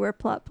going anywhere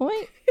plot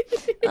point.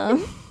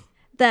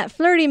 That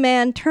flirty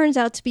man turns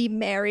out to be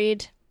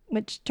married,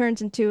 which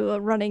turns into a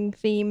running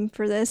theme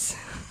for this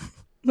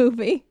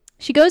movie.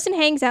 She goes and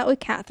hangs out with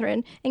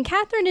Catherine, and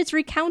Catherine is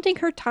recounting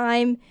her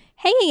time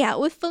hanging out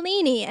with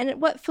Fellini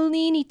and what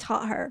Fellini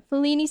taught her.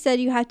 Fellini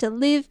said you had to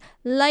live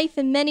life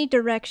in many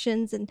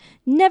directions and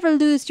never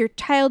lose your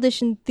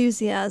childish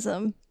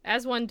enthusiasm.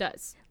 As one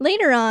does.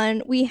 Later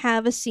on, we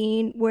have a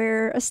scene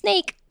where a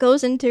snake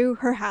goes into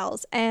her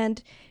house,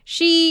 and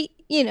she,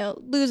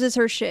 loses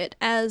her shit,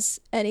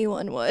 as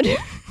anyone would.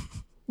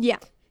 Yeah.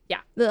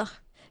 Ugh.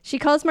 She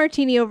calls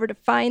Martini over to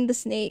find the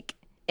snake.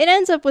 It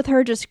ends up with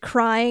her just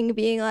crying,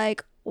 being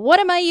like, what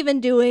am I even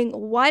doing?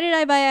 Why did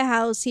I buy a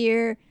house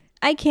here?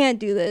 I can't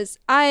do this.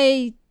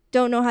 I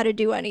don't know how to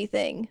do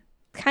anything.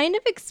 Kind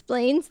of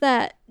explains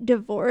that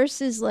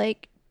divorce is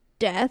like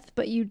death,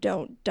 but you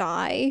don't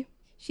die.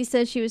 She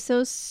said she was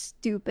so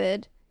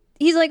stupid.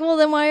 He's like, well,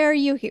 then why are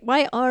you here?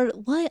 Why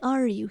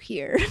are you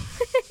here?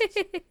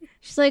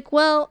 She's like,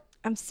 well,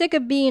 I'm sick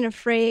of being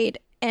afraid,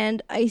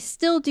 and I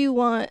still do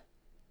want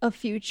a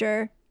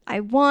future. I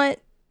want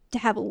to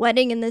have a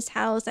wedding in this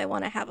house. I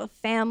want to have a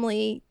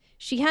family.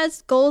 She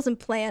has goals and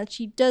plans.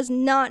 She does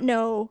not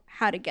know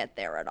how to get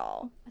there at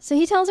all. So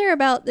he tells her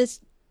about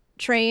this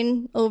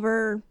train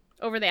over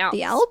the Alps.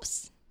 The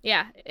Alps?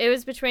 Yeah, it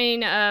was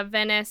between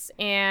Venice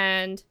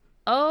and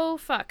Oh,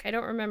 fuck. I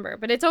don't remember.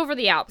 But it's over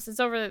the Alps. It's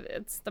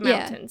the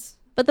mountains.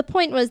 Yeah. But the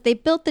point was they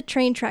built the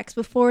train tracks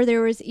before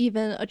there was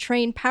even a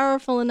train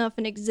powerful enough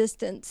in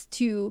existence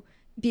to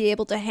be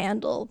able to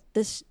handle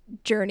this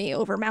journey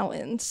over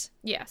mountains.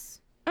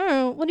 Yes. I don't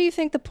know. What do you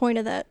think the point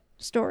of that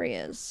story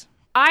is?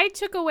 I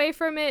took away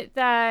from it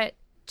that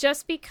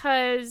just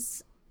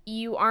because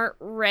you aren't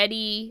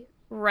ready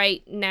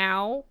right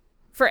now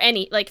for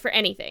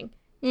anything,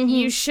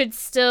 you should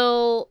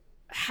still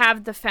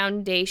have the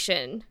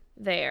foundation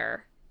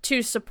there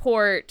to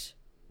support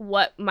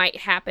what might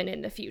happen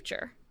in the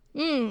future.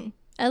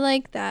 I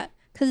like that.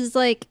 Because it's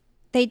like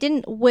they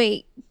didn't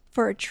wait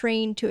for a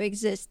train to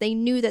exist. They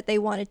knew that they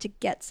wanted to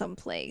get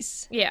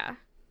someplace. Yeah.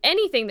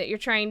 Anything that you're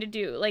trying to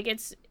do. Like,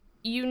 it's,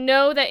 you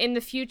know that in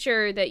the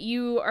future that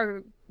you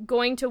are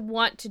going to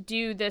want to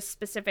do this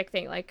specific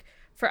thing. Like,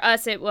 for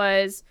us, it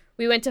was,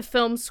 we went to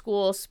film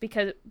schools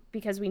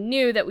because we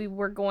knew that we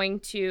were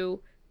going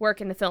to work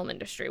in the film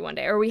industry one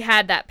day, or we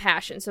had that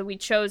passion. So we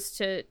chose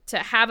to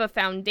have a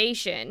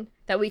foundation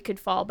that we could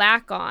fall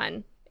back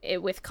on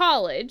with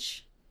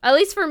college. At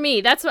least for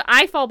me, that's what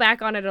I fall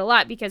back on it a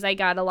lot, because I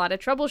got a lot of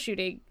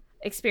troubleshooting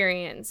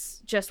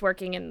experience just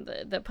working in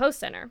the post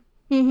center.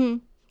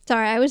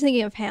 Sorry, I was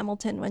thinking of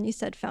Hamilton when you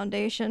said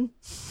foundation.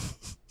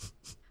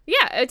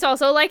 Yeah, it's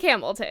also like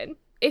Hamilton.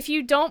 If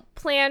you don't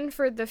plan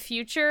for the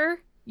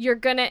future, you're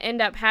gonna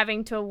end up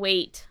having to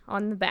wait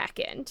on the back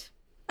end.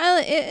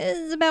 It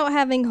is about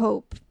having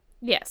hope.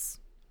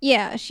 Yes.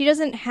 Yeah, she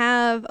doesn't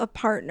have a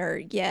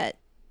partner yet,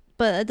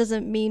 but that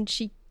doesn't mean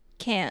she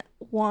can't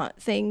want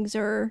things,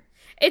 or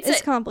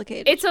it's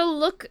complicated. It's a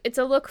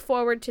look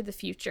forward to the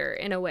future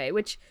in a way,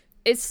 which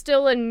is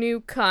still a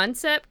new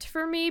concept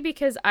for me,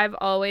 because I've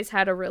always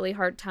had a really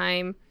hard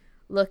time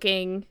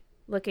looking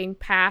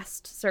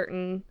past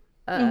certain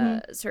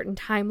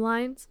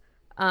timelines.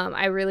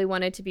 I really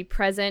wanted to be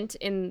present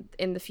in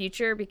the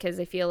future, because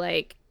I feel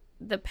like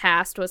the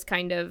past was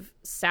kind of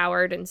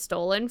soured and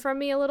stolen from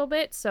me a little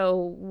bit. So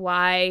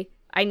why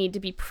I need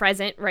to be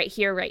present right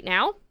here, right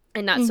now,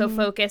 and not so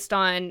focused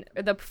on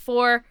the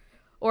before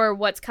or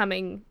what's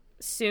coming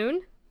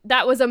soon.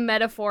 That was a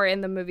metaphor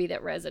in the movie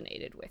that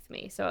resonated with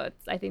me. So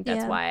I think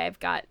that's why I've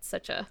got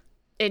such a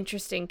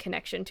interesting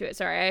connection to it.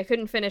 Sorry, I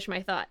couldn't finish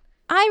my thought.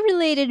 I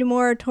related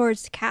more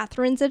towards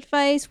Catherine's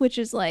advice, which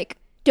is like,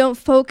 don't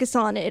focus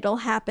on it. It'll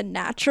happen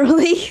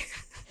naturally.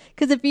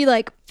 Because if you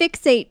like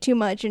fixate too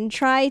much and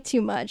try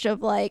too much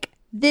of like,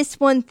 this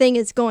one thing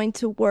is going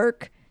to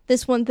work,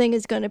 this one thing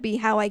is going to be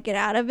how I get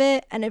out of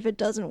it, and if it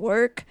doesn't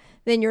work,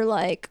 then you're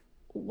like,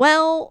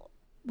 well,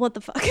 what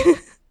the fuck?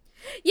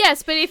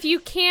 Yes, but if you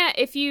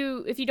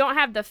don't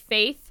have the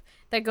faith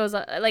that goes,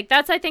 like,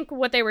 that's I think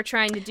what they were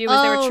trying to do,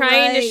 is they were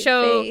trying to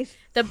show faith.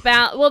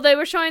 They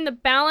were showing the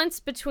balance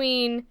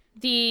between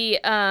the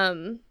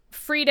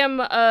freedom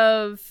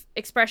of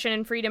expression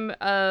and freedom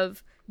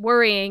of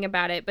worrying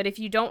about it. But if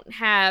you don't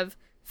have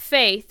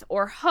faith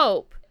or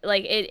hope,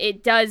 like,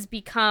 it does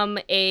become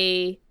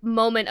a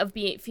moment of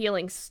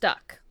feeling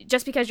stuck.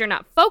 Just because you're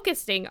not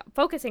focusing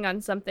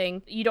on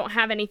something, you don't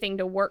have anything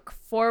to work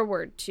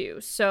forward to.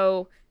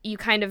 So you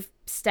kind of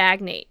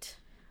stagnate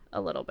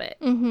a little bit.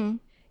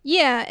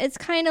 Yeah, it's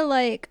kind of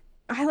like,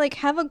 I like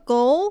have a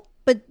goal,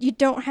 but you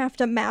don't have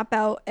to map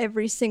out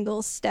every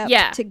single step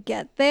to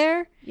get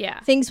there. Yeah.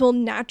 Things will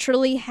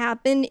naturally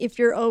happen if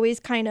you're always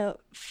kind of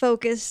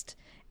focused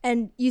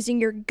and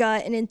using your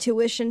gut and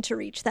intuition to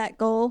reach that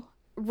goal.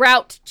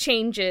 Route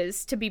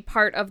changes to be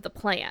part of the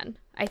plan,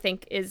 I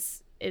think,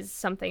 is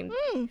something.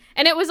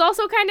 And it was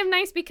also kind of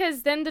nice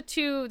because then the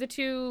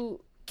two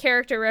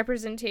character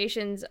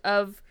representations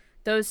of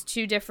those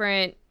two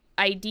different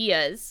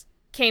ideas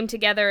came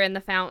together in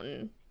the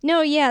fountain.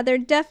 No, yeah, they're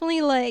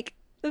definitely like,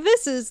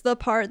 this is the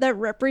part that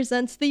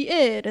represents the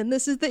id, and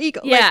this is the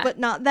ego. Yeah. Like, but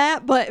not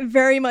that, but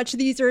very much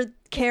these are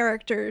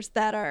characters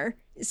that are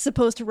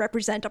supposed to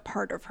represent a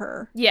part of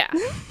her. Yeah.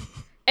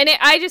 And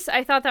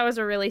I thought that was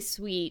a really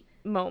sweet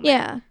moment.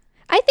 Yeah.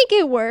 I think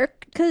it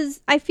worked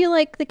because I feel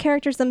like the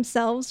characters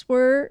themselves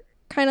were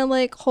kind of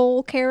like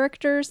whole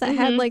characters that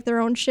had like their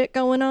own shit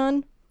going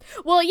on.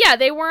 Well, yeah,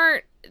 they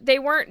weren't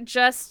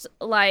just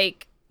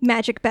like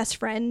magic best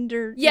friend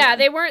or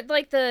they weren't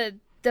like the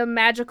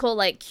magical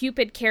like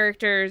Cupid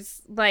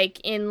characters like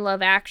in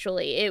Love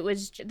Actually.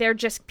 They're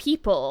just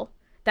people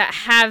that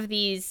have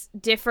these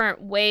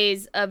different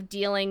ways of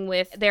dealing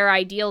with their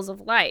ideals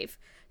of life.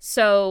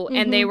 So,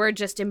 and they were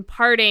just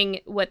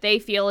imparting what they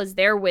feel is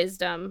their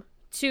wisdom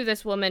to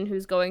this woman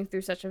who's going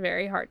through such a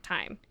very hard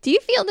time. Do you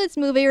feel this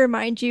movie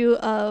reminds you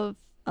of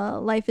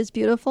Life is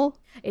Beautiful?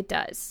 It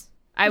does.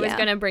 I was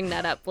going to bring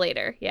that up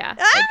later. Yeah,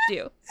 I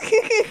do.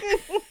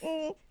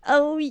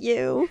 Oh,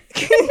 you.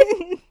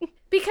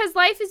 Because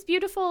Life is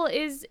Beautiful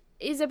is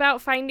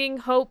about finding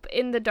hope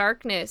in the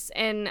darkness.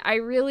 And I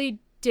really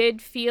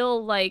did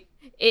feel like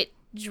it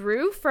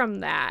drew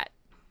from that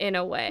in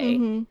a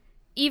way.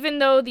 Even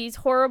though these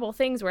horrible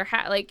things were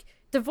like,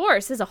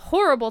 divorce is a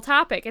horrible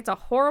topic. It's a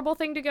horrible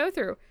thing to go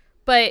through.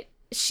 But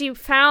she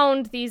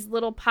found these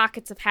little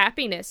pockets of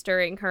happiness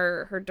during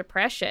her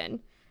depression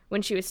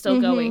when she was still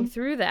going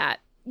through that.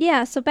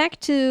 Yeah, so back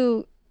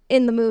to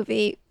in the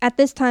movie, at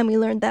this time we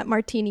learned that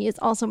Martini is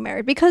also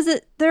married, because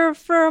there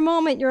for a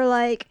moment you're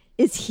like,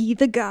 is he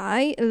the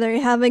guy? And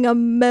they're having a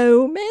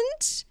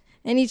moment,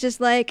 and he's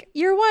just like,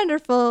 you're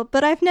wonderful,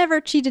 but I've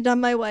never cheated on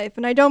my wife,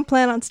 and I don't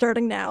plan on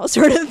starting now,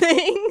 sort of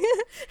thing.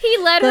 He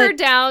let her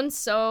down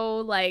so,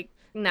 like,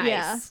 nice.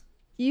 Yeah.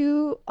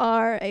 You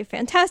are a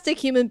fantastic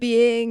human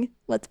being.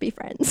 Let's be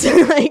friends.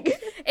 Like,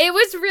 it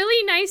was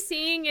really nice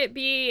seeing it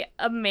be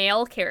a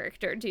male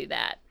character do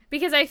that,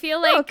 because I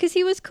feel like... because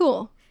he was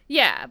cool.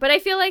 Yeah, but I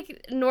feel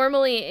like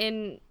normally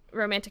in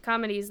romantic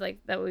comedies like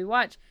that we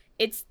watch,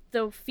 it's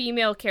the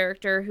female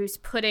character who's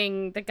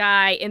putting the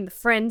guy in the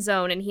friend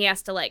zone, and he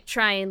has to, like,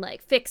 try and,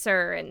 like, fix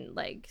her and,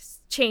 like,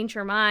 change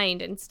her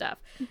mind and stuff.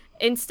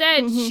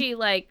 Instead,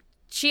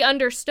 she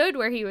understood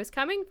where he was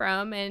coming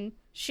from, and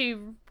she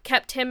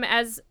kept him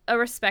as a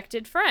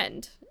respected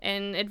friend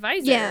and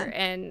advisor,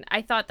 and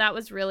I thought that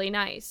was really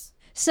nice.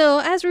 So,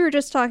 as we were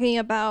just talking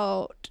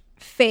about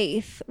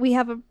Faith, we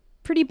have a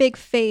pretty big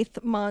Faith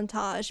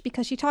montage,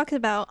 because she talks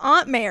about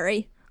Aunt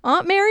Mary.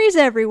 Aunt Mary's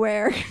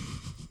everywhere.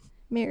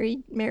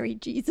 Mary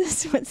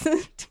Jesus. What's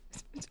the...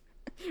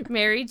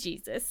 Mary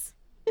Jesus.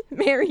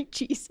 Mary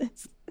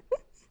Jesus.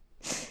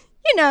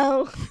 You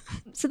know.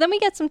 So then we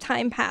get some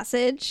time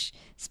passage,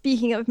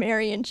 speaking of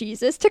Mary and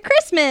Jesus, to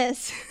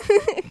Christmas.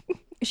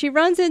 She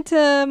runs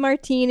into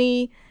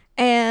Martini,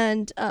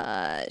 and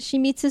she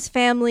meets his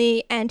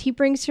family, and he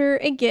brings her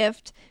a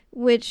gift,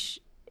 which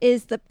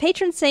is the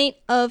patron saint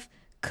of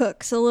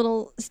cooks, a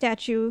little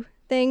statue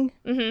thing.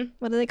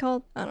 What are they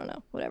called? I don't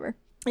know. Whatever.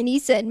 And he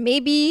said,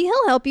 maybe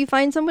he'll help you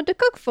find someone to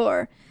cook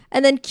for.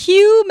 And then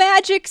cue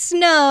magic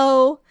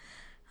snow.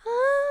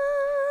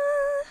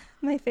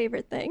 My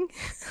favorite thing.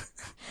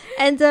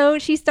 And so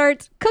she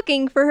starts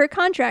cooking for her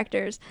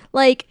contractors.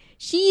 Like,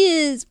 she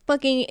is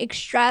fucking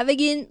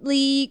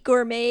extravagantly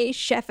gourmet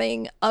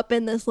chefing up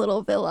in this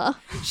little villa.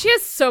 She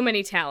has so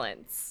many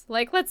talents.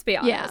 Like, let's be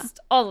honest.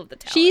 Yeah. All of the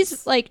talents.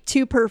 She's, like,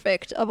 too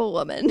perfect of a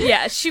woman.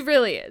 Yeah, she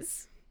really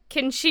is.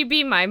 Can she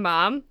be my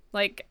mom?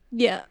 Like,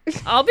 yeah.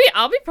 I'll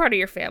be part of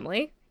your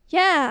family.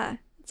 Yeah.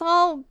 Let's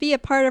all be a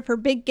part of her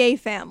big gay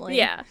family.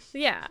 Yeah.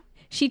 Yeah.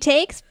 She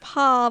takes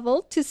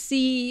Pavel to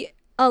see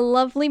a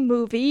lovely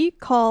movie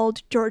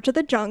called George of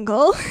the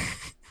Jungle.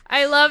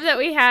 I love that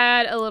we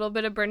had a little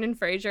bit of Brendan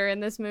Fraser in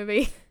this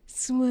movie.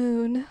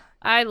 Swoon.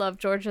 I love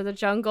George of the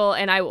Jungle,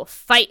 and I will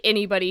fight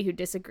anybody who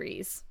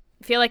disagrees.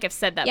 I feel like I've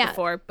said that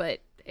before,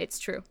 but it's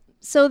true.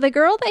 So the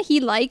girl that he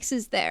likes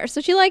is there. So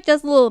she, like,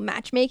 does a little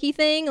matchmaking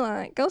thing,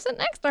 like, go sit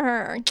next to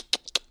her.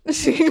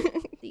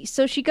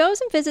 So she goes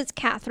and visits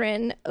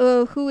Catherine,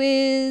 who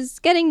is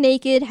getting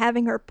naked,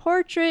 having her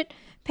portrait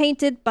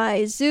painted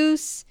by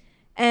Zeus,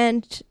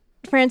 and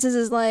Francis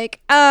is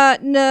like,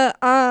 no,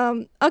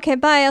 okay,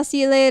 bye, I'll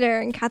see you later.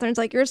 And Catherine's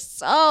like, you're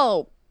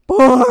so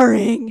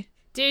boring.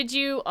 Did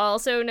you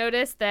also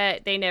notice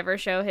that they never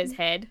show his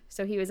head?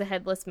 So he was a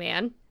headless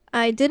man.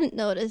 I didn't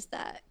notice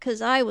that,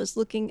 because I was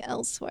looking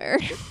elsewhere.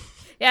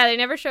 Yeah, they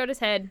never showed his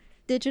head.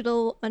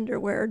 Digital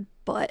underwear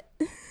butt.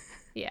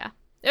 Yeah.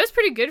 It was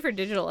pretty good for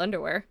digital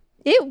underwear.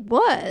 It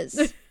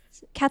was.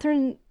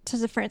 Catherine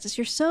says to Francis,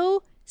 you're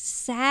so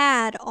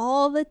sad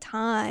all the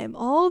time,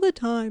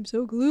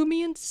 so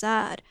gloomy and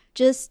sad.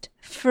 Just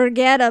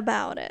forget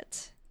about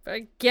it.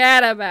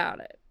 Forget about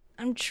it.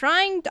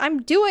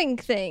 I'm doing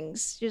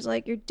things. She's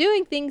like, you're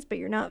doing things, but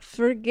you're not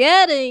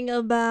forgetting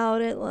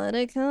about it. Let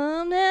it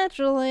come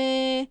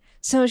naturally.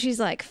 So she's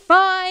like,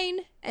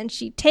 fine. And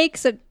she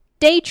takes a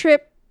day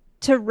trip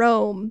to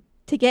Rome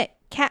to get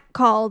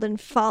catcalled and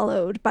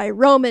followed by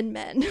Roman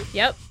men.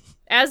 Yep,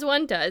 as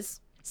one does.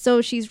 So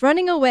she's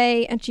running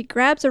away, and she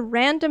grabs a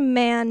random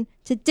man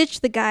to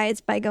ditch the guys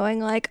by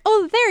going like,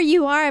 oh, there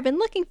you are. I've been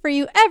looking for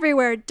you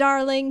everywhere,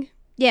 darling.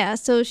 Yeah,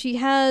 so she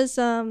has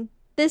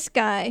this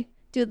guy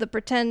do the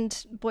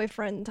pretend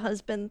boyfriend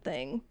husband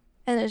thing,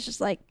 and it's just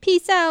like,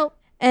 peace out.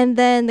 And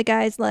then the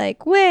guy's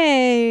like,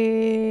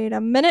 wait a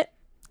minute,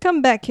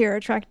 come back here,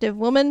 attractive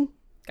woman.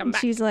 Come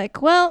back. She's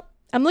like, well,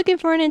 I'm looking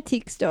for an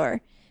antique store.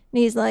 And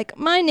he's like,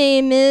 my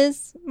name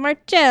is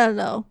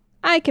Marcello.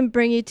 I can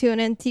bring you to an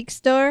antique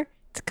store.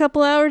 It's a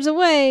couple hours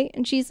away.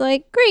 And she's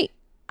like, great,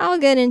 I'll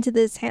get into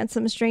this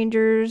handsome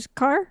stranger's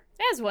car.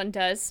 As one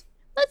does.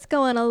 Let's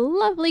go on a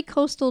lovely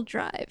coastal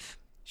drive.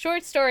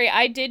 Short story,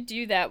 I did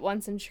do that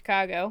once in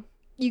Chicago.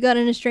 You got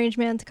in a strange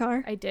man's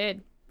car? I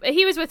did.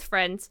 He was with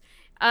friends.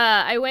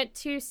 I went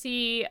to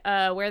see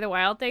Where the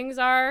Wild Things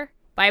Are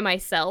by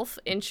myself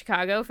in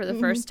Chicago for the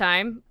first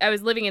time. I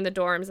was living in the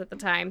dorms at the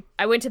time.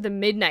 I went to the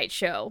midnight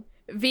show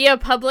via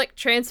public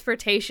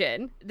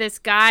transportation. This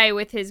guy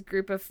with his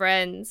group of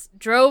friends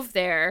drove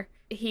there.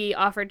 He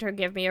offered to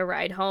give me a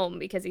ride home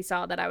because he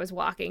saw that I was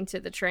walking to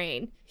the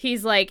train.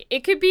 He's like,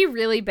 it could be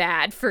really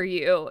bad for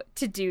you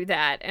to do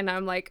that. And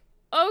I'm like,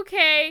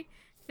 okay,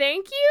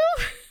 thank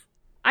you.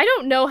 I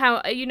don't know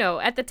how,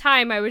 at the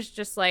time I was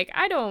just like,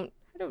 I don't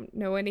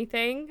know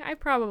anything. I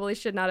probably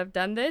should not have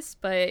done this,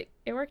 but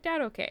it worked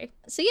out okay.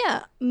 So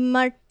yeah,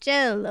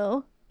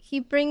 Marcello, he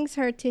brings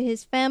her to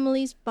his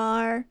family's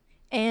bar,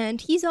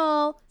 And he's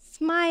all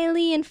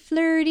smiley and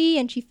flirty,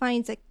 and she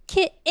finds a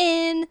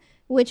kitten,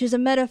 which is a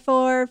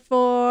metaphor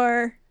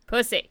for...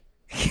 pussy.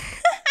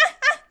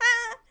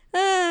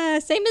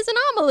 Same as an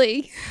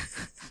Amelie.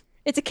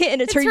 It's a kitten.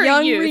 It's her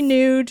young, youth.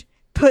 renewed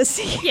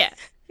pussy. Yeah,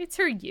 it's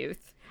her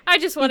youth. I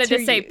just wanted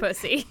to say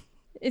pussy.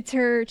 It's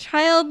her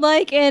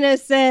childlike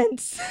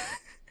innocence.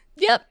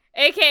 Yep.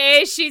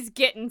 AKA she's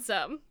getting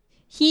some.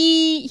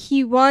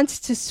 He wants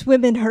to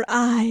swim in her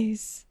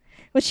eyes,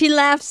 which she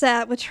laughs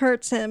at, which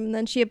hurts him. And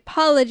then she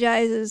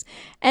apologizes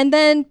and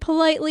then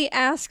politely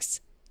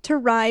asks to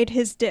ride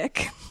his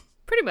dick.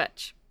 Pretty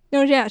much.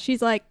 No, yeah,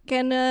 she's like,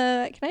 can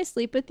I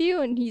sleep with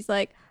you? And he's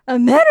like,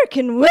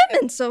 American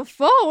women so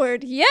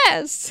forward,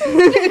 yes.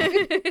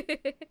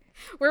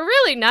 We're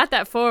really not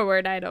that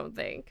forward, I don't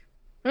think.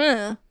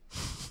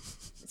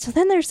 So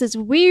then there's this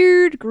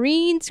weird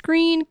green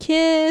screen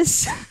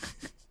kiss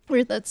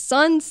where the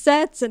sun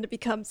sets and it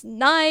becomes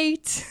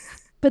night.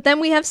 But then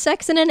we have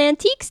sex in an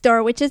antique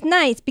store, which is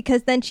nice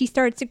because then she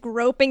starts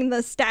groping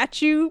the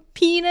statue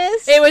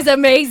penis. It was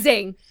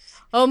amazing.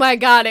 Oh my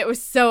God, it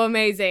was so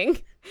amazing.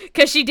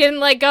 Because she didn't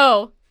let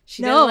go.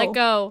 Didn't let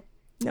go.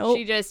 Nope.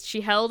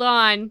 She held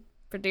on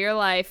for dear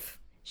life.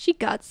 She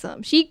got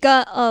some. She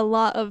got a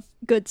lot of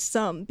good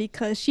some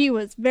because she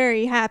was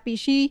very happy.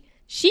 She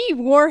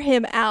wore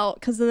him out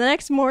because the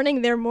next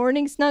morning, their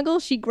morning snuggle,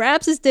 she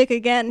grabs his dick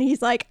again and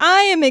he's like,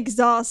 I am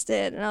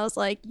exhausted. And I was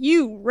like,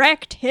 you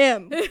wrecked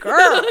him,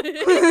 girl.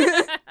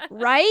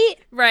 Right?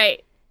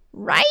 Right.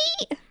 Right?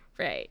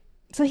 Right.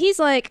 So he's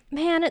like,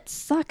 man, it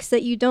sucks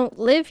that you don't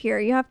live here.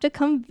 You have to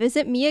come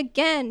visit me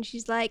again.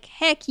 She's like,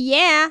 heck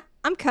yeah,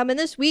 I'm coming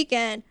this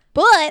weekend.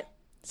 But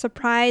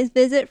surprise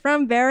visit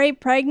from very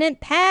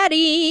pregnant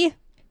Patty.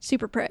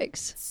 Super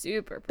pregs.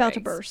 Super pregs. About to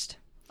burst.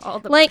 All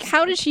the like, bursting.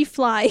 how does she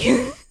fly?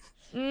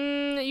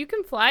 You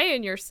can fly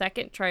in your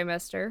second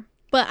trimester.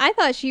 But I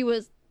thought she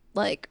was,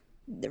 like,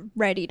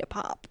 ready to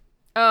pop.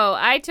 Oh,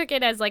 I took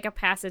it as, like, a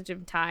passage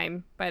of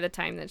time by the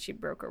time that she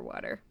broke her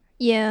water.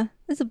 Yeah,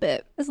 it's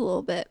a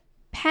little bit.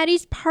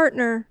 Patty's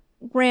partner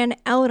ran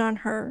out on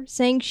her,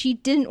 saying she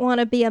didn't want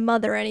to be a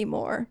mother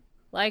anymore.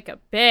 Like a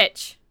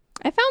bitch.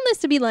 I found this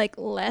to be, like,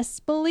 less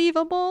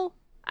believable.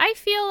 I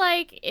feel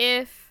like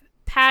if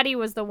Patty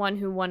was the one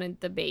who wanted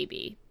the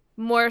baby,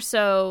 more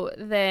so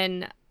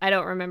than, I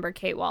don't remember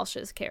Kate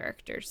Walsh's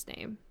character's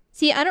name.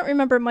 See, I don't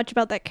remember much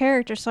about that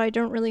character, so I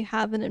don't really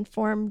have an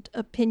informed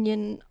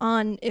opinion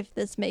on if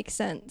this makes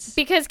sense.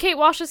 Because Kate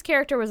Walsh's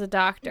character was a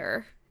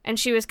doctor, and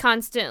she was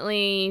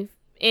constantly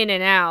in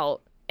and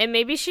out. And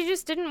maybe she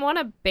just didn't want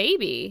a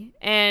baby.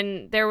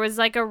 And there was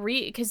like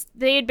because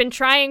they had been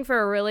trying for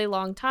a really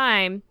long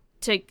time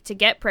to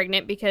get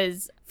pregnant,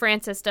 because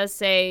Frances does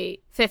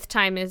say fifth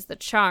time is the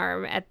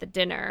charm at the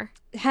dinner.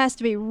 It has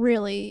to be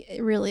really,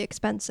 really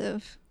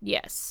expensive.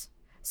 Yes.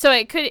 So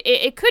it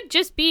could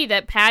just be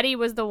that Patty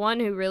was the one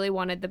who really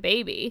wanted the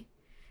baby.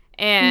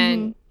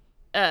 And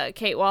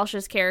Kate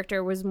Walsh's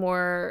character was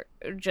more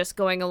just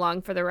going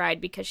along for the ride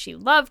because she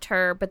loved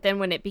her. But then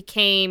when it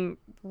became...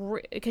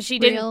 because she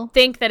didn't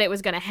think that it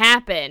was going to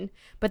happen,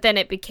 but then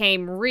it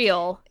became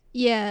real.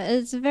 Yeah,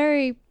 it's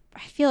very... I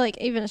feel like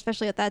even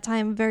especially at that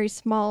time, very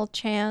small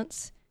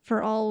chance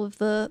for all of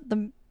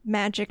the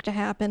magic to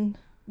happen.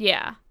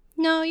 Yeah.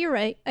 No, you're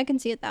right. I can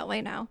see it that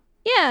way now.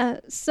 Yeah,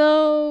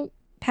 so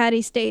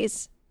Patty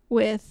stays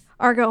with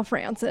our girl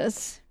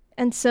Frances.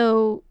 And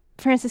so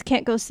Frances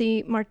can't go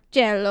see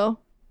Marcello.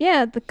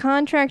 Yeah, the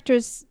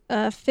contractors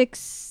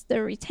fix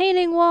the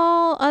retaining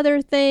wall,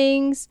 other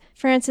things.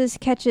 Frances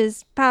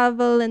catches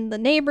Pavel and the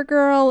neighbor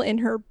girl in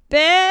her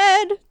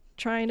bed,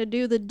 trying to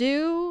do the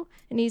do.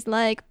 And he's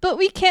like, but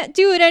we can't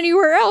do it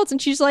anywhere else.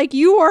 And she's like,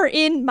 you are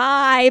in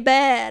my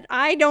bed.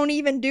 I don't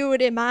even do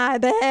it in my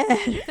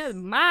bed.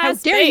 How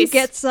dare you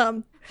get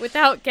some?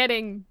 Without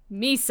getting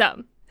me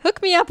some.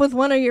 Hook me up with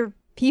one of your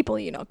people,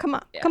 Come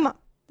on, come on.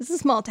 This is a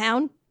small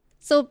town.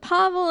 So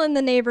Pavel and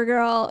the neighbor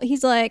girl,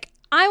 he's like,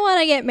 I want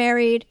to get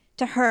married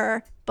to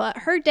her, but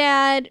her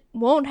dad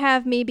won't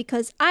have me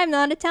because I'm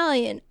not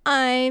Italian.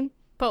 I'm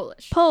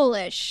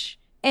Polish.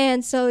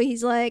 And so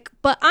he's like,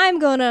 but I'm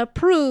going to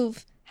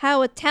prove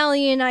how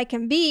Italian I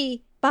can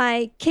be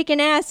by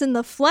kicking ass in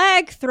the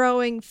flag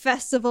throwing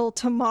festival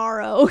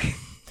tomorrow.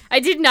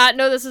 I did not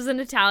know this was an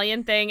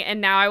Italian thing,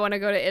 and now I want to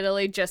go to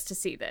Italy just to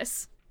see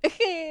this.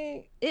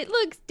 It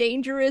looks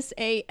dangerous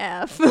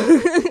AF.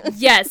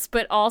 Yes,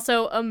 but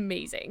also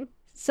amazing.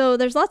 So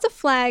there's lots of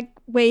flag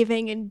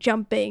waving and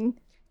jumping.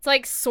 It's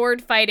like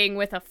sword fighting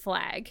with a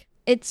flag.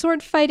 It's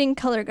sword fighting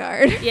color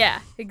guard.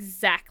 Yeah,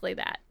 exactly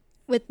that.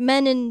 With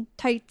men in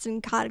tights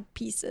and cod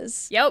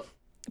pieces. Yep.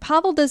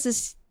 Pavel does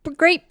this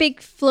great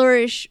big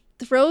flourish,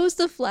 throws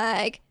the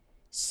flag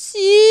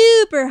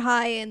super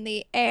high in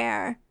the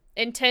air.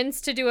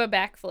 Intends to do a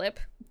backflip.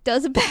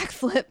 Does a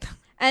backflip.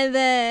 And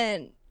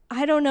then,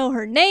 I don't know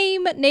her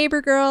name,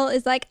 neighbor girl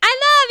is like, I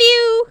love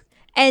you!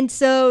 And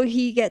so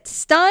he gets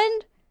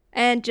stunned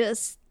and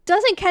just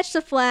doesn't catch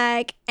the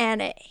flag,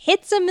 and it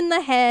hits him in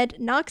the head,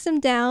 knocks him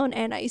down,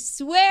 and I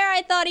swear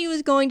I thought he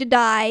was going to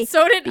die.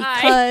 So did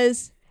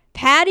because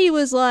Patty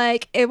was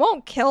like, it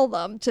won't kill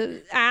them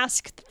to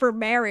ask for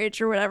marriage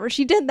or whatever.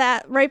 She did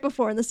that right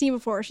before, in the scene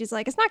before. She's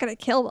like, it's not going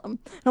to kill them.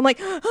 And I'm like,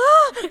 Pavel's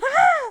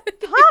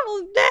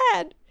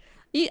dead.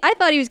 I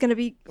thought he was going to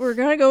be, we're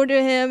going to go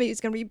to him.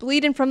 He's going to be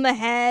bleeding from the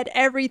head,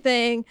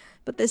 everything.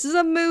 But this is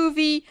a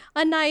movie,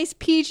 a nice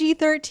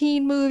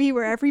PG-13 movie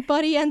where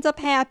everybody ends up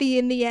happy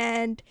in the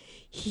end.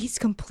 He's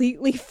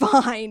completely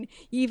fine,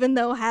 even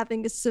though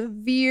having a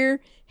severe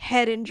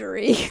head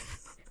injury.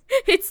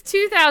 It's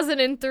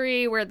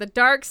 2003 where the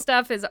dark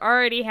stuff has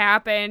already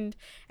happened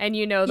and,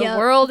 you know, the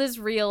world is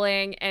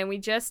reeling and we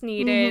just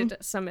needed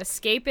some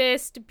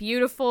escapist,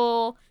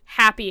 beautiful,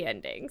 happy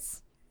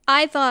endings.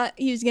 I thought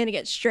he was going to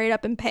get straight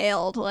up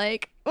impaled.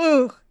 Like,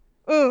 ooh.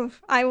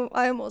 I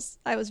was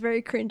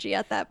very cringy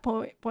at that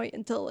point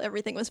until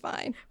everything was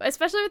fine.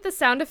 Especially with the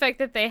sound effect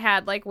that they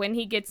had, like, when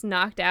he gets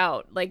knocked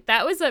out. Like,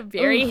 that was a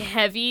very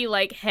heavy,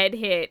 like, head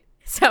hit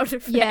sound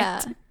effect.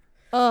 Yeah.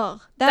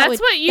 Oh, that's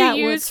what you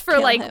use for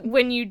like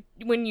when you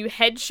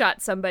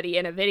headshot somebody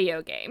in a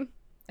video game.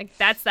 Like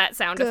that's that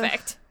sound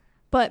effect.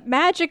 But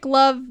magic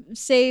love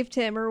saved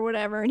him or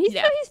whatever, and he's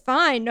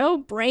fine. No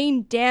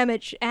brain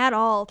damage at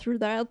all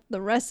throughout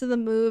the rest of the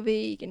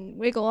movie. He can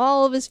wiggle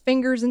all of his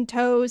fingers and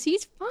toes.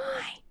 He's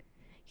fine.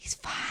 He's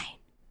fine.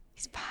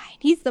 He's fine.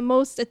 He's the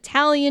most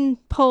Italian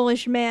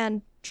Polish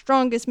man,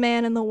 strongest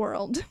man in the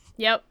world.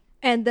 Yep.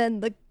 And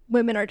then the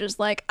women are just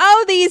like,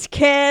 oh, these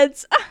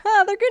kids,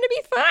 they're gonna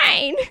be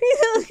fine.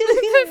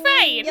 They're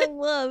fine. I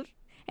love.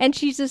 And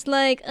she's just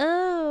like,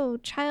 oh,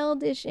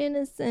 childish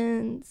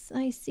innocence.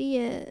 I see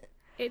it.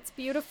 It's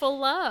beautiful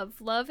love.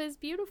 Love is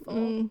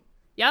beautiful.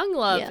 Young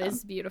love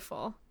is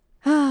beautiful.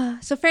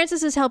 So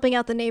Frances is helping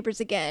out the neighbors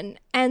again.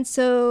 And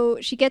so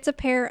she gets a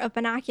pair of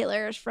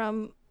binoculars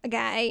from a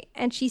guy,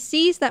 and she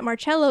sees that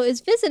Marcello is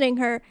visiting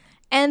her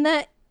and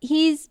that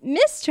he's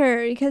missed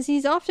her because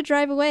he's off to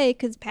drive away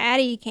because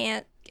Patty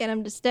can't get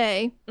him to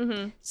stay.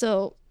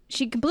 So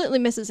she completely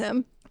misses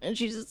him, and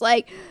she's just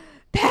like,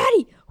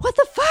 Patty, what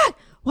the fuck?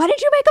 Why did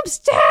you make him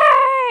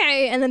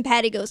stay? And then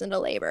Patty goes into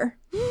labor.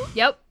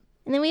 Yep.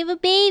 And then we have a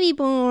baby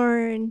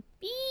born.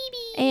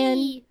 Baby.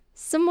 And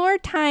some more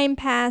time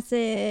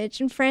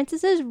passage, and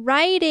Frances is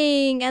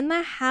writing, and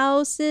the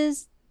house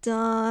is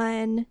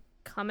done.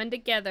 Coming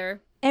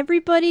together.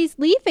 Everybody's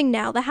leaving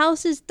now. The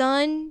house is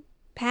done.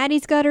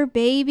 Patty's got her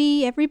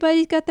baby.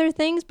 Everybody's got their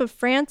things, but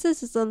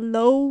Frances is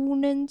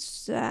alone and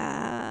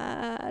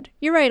sad.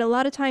 You're right. A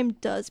lot of time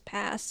does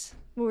pass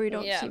where we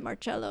don't see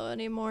Marcello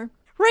anymore.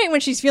 Right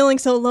when she's feeling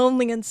so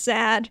lonely and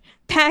sad,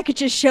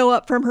 packages show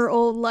up from her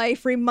old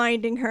life,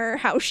 reminding her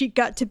how she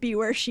got to be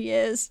where she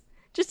is.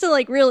 Just to,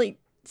 like, really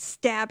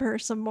stab her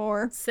some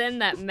more.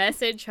 Send that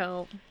message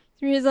home.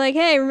 He's like,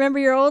 hey, remember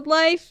your old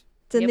life?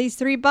 It's in these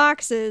 3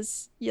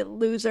 boxes, you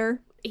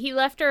loser. He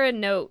left her a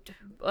note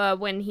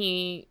when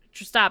he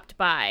stopped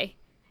by,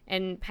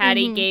 and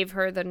Patty gave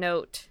her the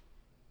note.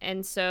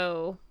 And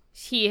so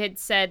he had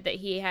said that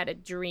he had a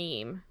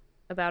dream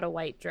about a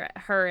white dress,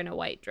 her in a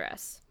white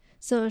dress.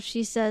 So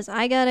she says,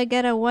 I gotta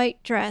get a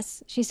white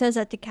dress. She says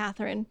that to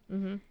Catherine.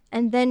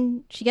 And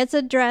then she gets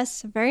a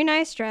dress, a very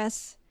nice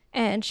dress,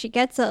 and she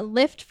gets a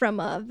lift from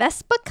a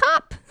Vespa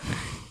cop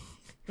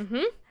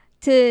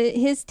to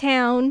his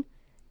town.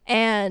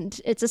 And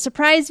it's a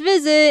surprise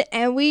visit,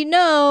 and we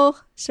know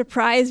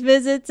surprise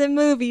visits in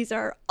movies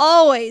are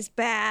always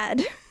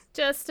bad.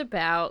 Just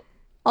about.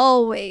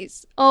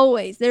 Always.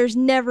 Always. There's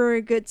never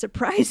a good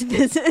surprise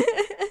visit.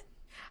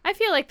 I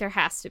feel like there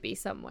has to be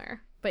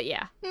somewhere. But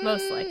yeah,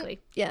 most likely.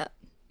 Yeah.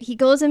 He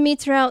goes and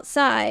meets her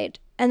outside,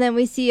 and then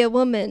we see a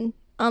woman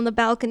on the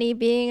balcony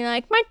being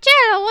like,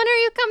 Marcello, when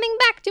are you coming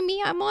back to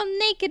me? I'm all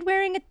naked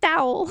wearing a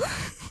towel.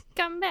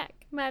 Come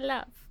back, my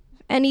love.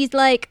 And he's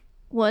like,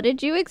 what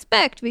did you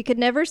expect? We could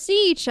never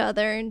see each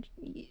other. And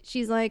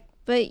she's like,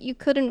 but you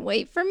couldn't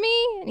wait for me?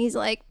 And he's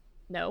like,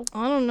 no.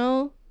 I don't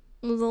know.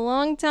 It was a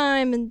long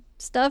time, and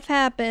stuff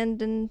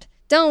happened, and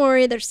don't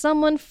worry, there's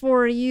someone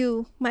for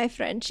you, my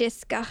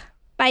Francesca.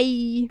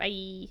 Bye.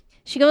 Bye.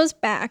 She goes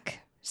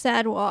back,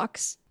 sad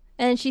walks,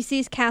 and she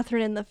sees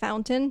Catherine in the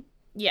fountain.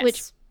 Yes.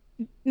 Which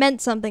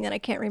meant something that I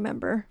can't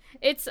remember.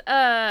 It's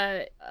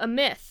a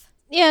myth.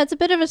 Yeah, it's a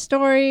bit of a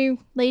story.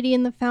 Lady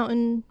in the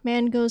fountain,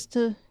 man goes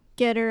to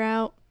get her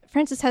out.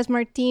 Frances has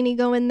Martini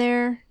go in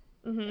there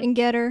and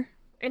get her.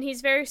 And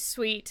he's very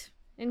sweet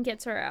and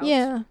gets her out.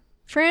 Yeah.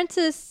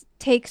 Frances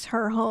takes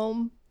her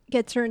home,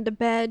 gets her into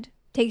bed,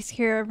 takes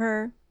care of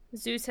her.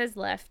 Zeus has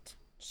left.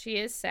 She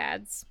is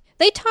sad.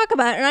 They talk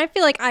about it, and I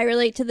feel like I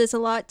relate to this a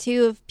lot,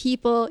 too, of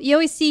people. You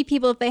always see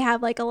people, if they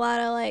have, like, a lot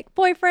of, like,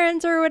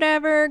 boyfriends or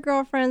whatever,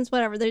 girlfriends,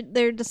 whatever.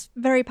 They're just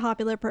very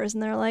popular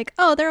person. They're like,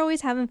 oh, they're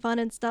always having fun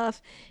and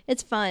stuff.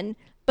 It's fun.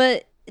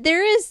 But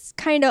there is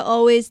kind of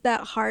always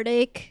that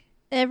heartache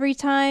every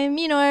time,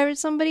 you know,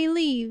 somebody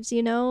leaves,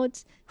 you know.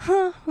 It's,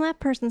 that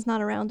person's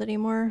not around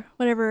anymore.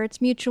 Whatever,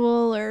 it's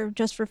mutual or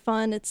just for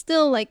fun. It's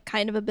still, like,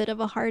 kind of a bit of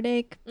a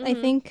heartache, I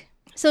think.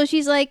 So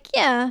she's like,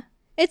 yeah,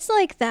 it's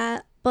like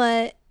that,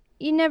 but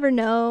you never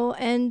know,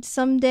 and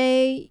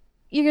someday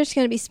you're just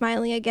going to be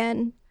smiling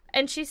again.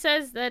 And she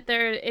says that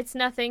it's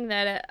nothing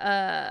that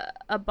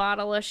a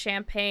bottle of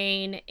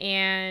champagne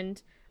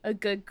and a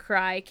good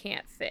cry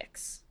can't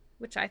fix,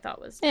 which I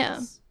thought was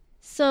nice.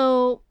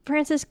 So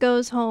Frances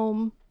goes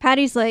home.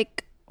 Patty's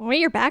like, well,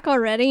 you're back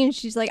already? And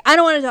she's like, I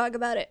don't want to talk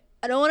about it.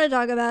 I don't want to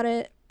talk about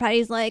it.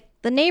 Patty's like,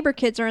 the neighbor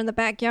kids are in the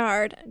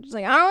backyard. And she's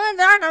like, I don't want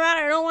to talk about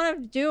it. I don't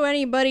want to do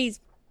anybody's...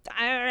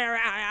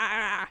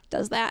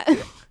 Does that.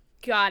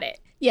 Got it.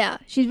 Yeah,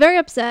 she's very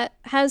upset.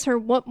 Has her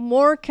what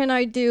more can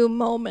I do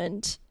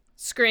moment.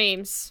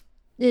 Screams.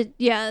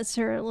 It's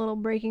her little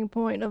breaking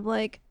point of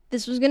like,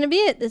 this was going to be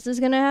it. This is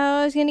going to how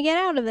I was going to get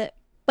out of it.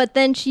 But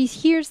then she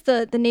hears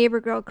the neighbor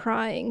girl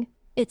crying.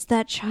 It's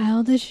that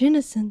childish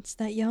innocence,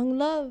 that young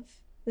love.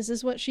 This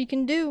is what she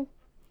can do.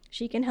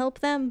 She can help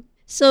them.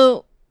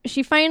 So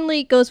she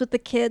finally goes with the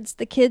kids.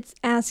 The kids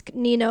ask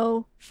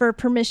Nino for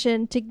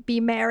permission to be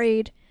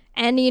married.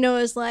 And Nino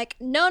is like,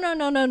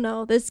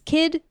 no. This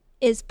kid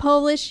is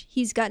Polish.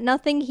 He's got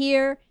nothing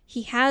here.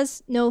 He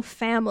has no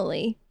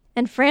family.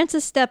 And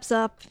Frances steps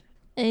up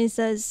and he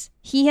says,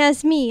 he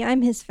has me.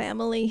 I'm his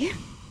family.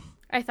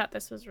 I thought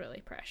this was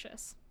really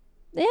precious.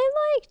 They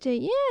liked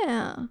it,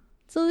 yeah.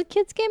 So the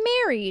kids get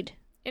married.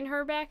 In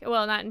her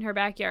not in her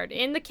backyard.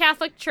 In the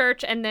Catholic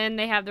church, and then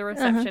they have the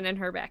reception in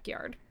her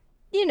backyard.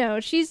 You know,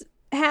 she's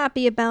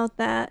happy about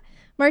that.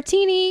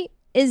 Martini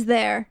is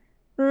there.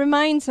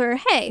 Reminds her,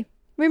 hey,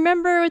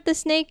 remember with the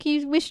snake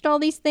you wished all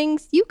these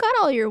things? You got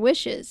all your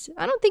wishes.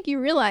 I don't think you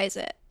realize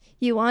it.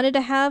 You wanted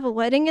to have a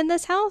wedding in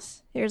this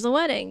house? Here's a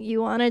wedding.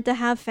 You wanted to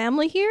have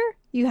family here?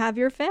 You have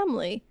your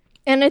family.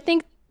 And I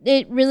think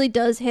it really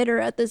does hit her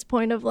at this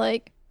point of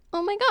like,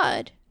 oh my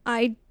God,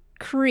 I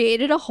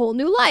created a whole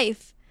new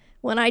life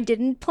when I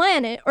didn't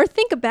plan it or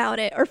think about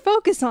it or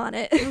focus on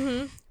it.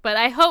 Mm-hmm. But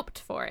I hoped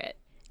for it.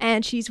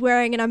 And she's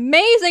wearing an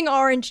amazing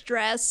orange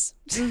dress.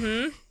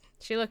 Mm-hmm.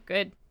 She looked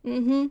good.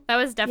 Mm-hmm. That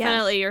was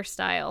definitely your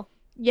style.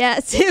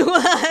 Yes, it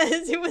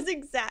was. It was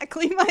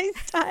exactly my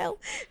style.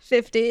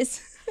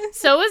 50s.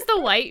 So was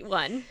the white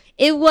one.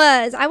 It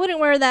was. I wouldn't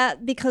wear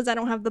that because I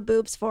don't have the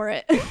boobs for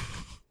it.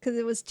 Because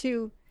it was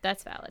too...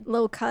 That's valid.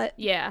 Low cut.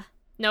 Yeah.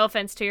 No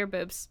offense to your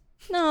boobs.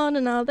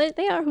 No.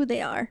 They are who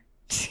they are.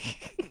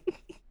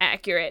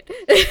 Accurate.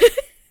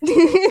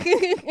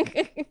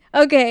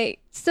 Okay,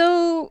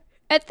 so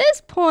at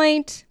this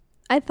point,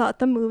 I thought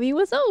the movie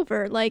was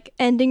over. Like,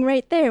 ending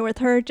right there with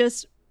her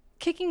just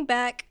kicking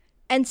back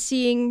and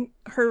seeing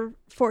her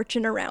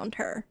fortune around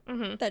her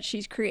that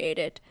she's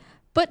created.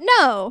 But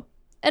no,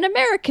 an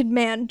American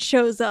man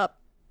shows up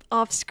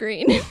off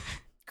screen.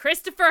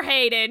 Christopher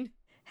Hayden.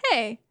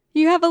 Hey,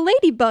 you have a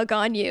ladybug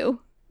on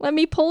you. Let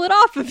me pull it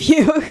off of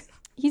you.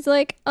 He's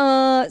like,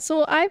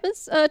 so I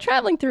was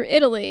traveling through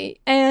Italy,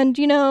 and,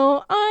 you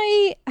know,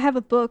 I have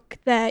a book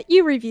that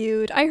you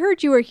reviewed. I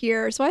heard you were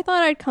here, so I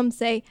thought I'd come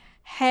say,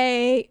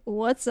 hey,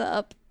 what's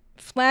up?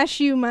 Flash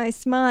you my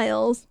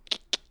smiles.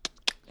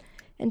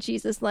 And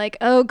she's just like,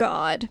 oh,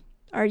 God,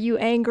 are you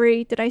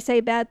angry? Did I say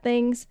bad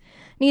things?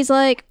 And he's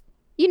like,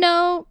 you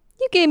know,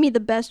 you gave me the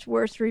best,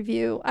 worst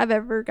review I've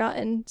ever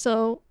gotten,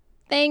 so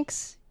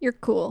thanks, you're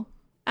cool.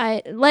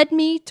 It led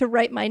me to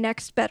write my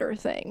next better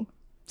thing.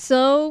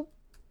 So...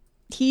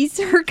 he's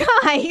her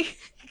guy.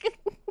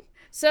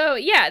 So,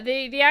 yeah,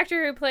 the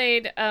actor who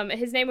played,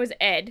 his name was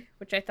Ed,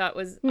 which I thought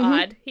was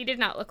odd. He did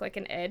not look like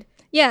an Ed.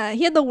 Yeah,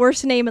 he had the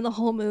worst name in the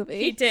whole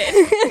movie. He did.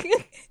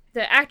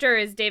 The actor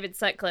is David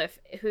Sutcliffe,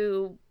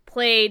 who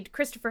played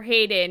Christopher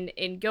Hayden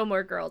in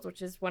Gilmore Girls,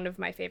 which is one of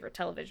my favorite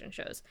television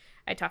shows.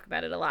 I talk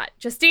about it a lot.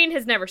 Justine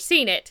has never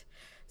seen it,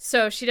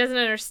 so she doesn't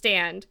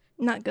understand.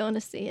 Not going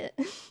to see it.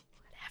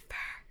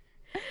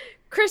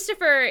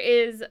 Christopher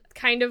is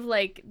kind of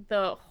like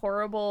the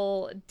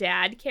horrible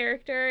dad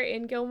character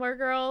in Gilmore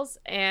Girls,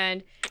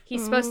 and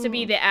he's supposed to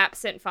be the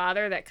absent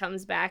father that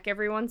comes back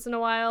every once in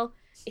a while.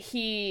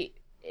 He,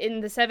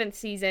 in the 7th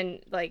season,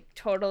 like,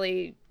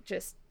 totally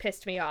just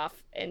pissed me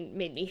off and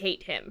made me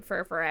hate him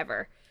for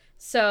forever.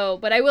 So,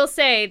 but I will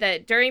say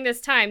that during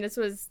this time, this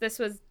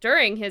was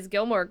during his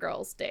Gilmore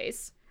Girls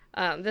days.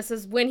 This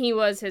is when he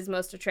was his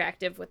most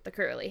attractive with the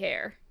curly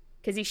hair.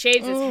 Because he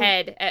shaves his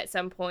head at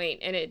some point,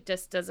 and it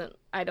just doesn't...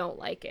 I don't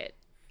like it.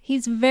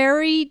 He's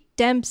very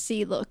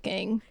Dempsey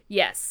looking.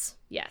 Yes.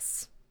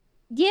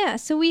 Yeah,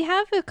 so we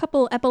have a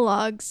couple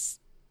epilogues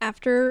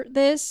after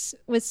this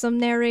with some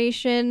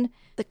narration.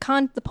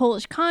 The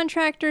Polish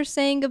contractor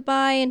saying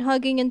goodbye and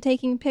hugging and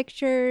taking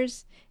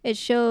pictures. It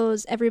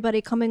shows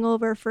everybody coming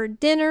over for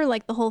dinner,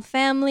 like the whole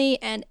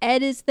family, and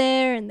Ed is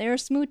there, and they're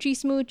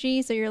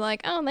smoochy. So you're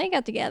like, oh, they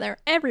got together.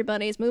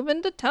 Everybody's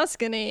moving to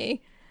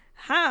Tuscany.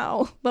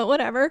 How? But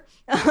whatever.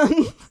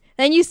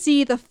 Then you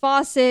see the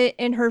faucet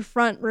in her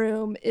front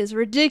room is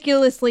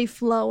ridiculously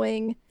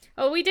flowing.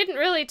 Oh, we didn't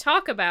really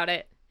talk about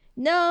it.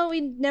 No,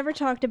 we never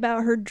talked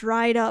about her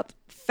dried up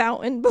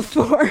fountain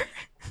before.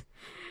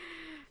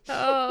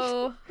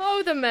 Oh,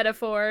 the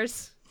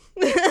metaphors.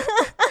 Her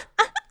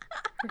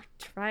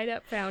dried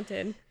up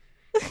fountain.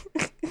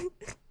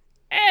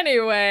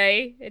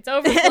 Anyway, it's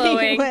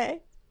overflowing.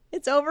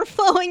 It's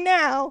overflowing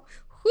now.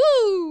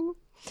 Woo!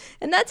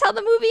 And that's how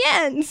the movie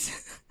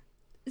ends.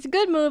 It's a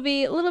good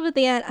movie. A little bit at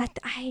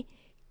the end.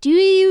 Do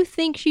you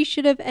think she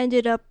should have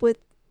ended up with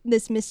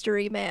this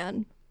mystery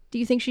man? Do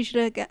you think she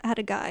should have had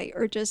a guy,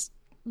 or just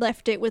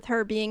left it with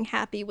her being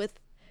happy with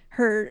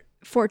her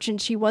fortune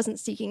she wasn't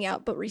seeking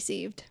out but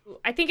received?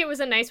 I think it was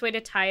a nice way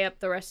to tie up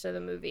the rest of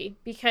the movie,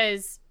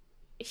 because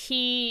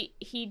he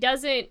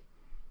doesn't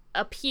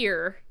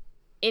appear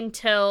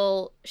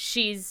until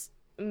she's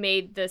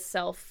made the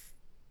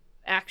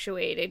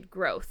self-actuated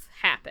growth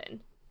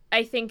happen.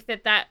 I think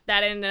that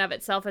in and of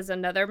itself is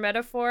another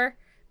metaphor,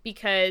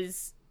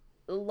 because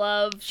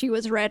love... She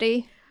was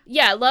ready.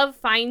 Yeah, love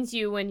finds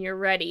you when you're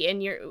ready,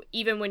 and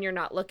even when you're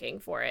not looking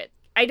for it.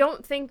 I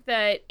don't think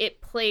that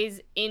it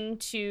plays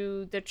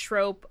into the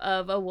trope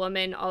of a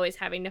woman always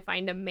having to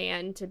find a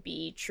man to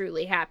be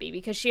truly happy,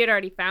 because she had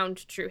already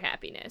found true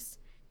happiness.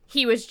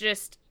 He was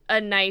just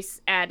a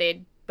nice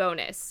added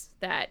bonus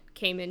that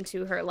came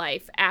into her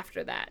life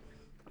after that.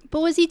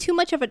 But was he too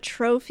much of a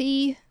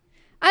trophy?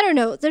 I don't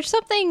know. There's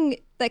something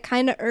that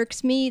kind of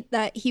irks me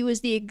that he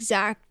was the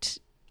exact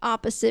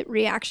opposite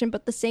reaction,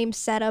 but the same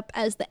setup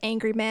as the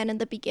angry man in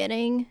the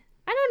beginning.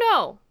 I don't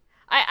know.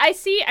 I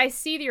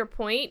see your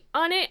point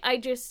on it.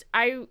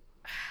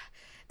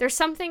 There's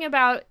something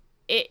about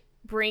it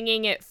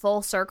bringing it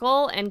full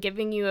circle and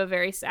giving you a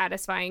very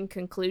satisfying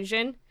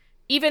conclusion,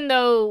 even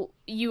though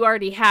you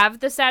already have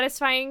the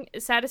satisfying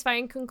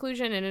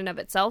conclusion in and of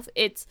itself.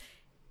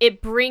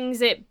 It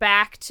brings it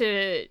back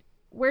to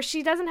where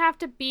she doesn't have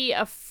to be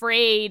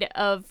afraid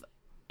of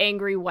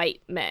angry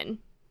white men.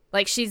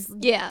 Like, she's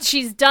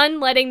done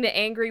letting the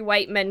angry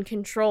white men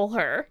control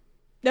her.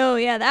 No,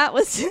 yeah, that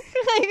was,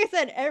 like I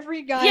said,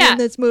 every guy in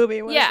this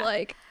movie was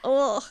like,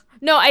 ugh.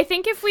 No, I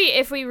think if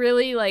we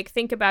really, like,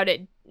 think about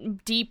it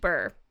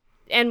deeper,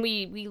 and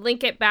we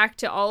link it back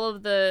to all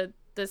of the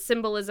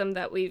symbolism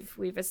that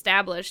we've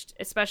established,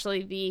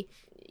 especially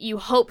you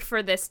hope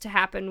for this to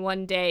happen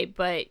one day,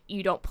 but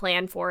you don't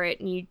plan for it,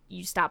 and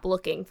you stop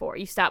looking for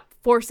it. You stop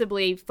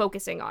forcibly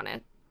focusing on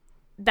it.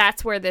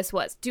 That's where this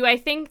was. Do I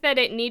think that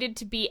it needed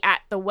to be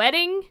at the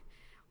wedding?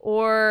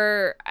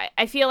 Or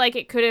I feel like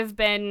it could have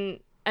been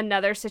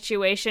another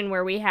situation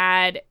where we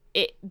had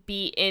it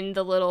be in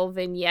the little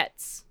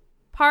vignettes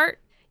part.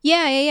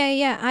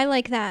 Yeah. I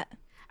like that.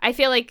 I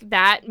feel like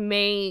that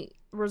may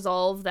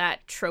resolve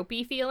that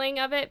tropey feeling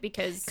of it,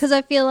 because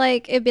I feel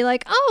like it'd be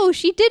like, oh,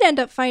 she did end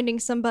up finding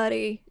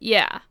somebody.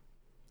 Yeah.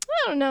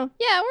 I don't know.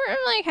 Yeah,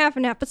 we're like half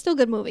and half, but still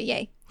good movie.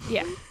 Yay.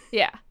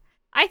 Yeah.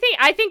 I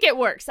think it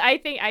works. I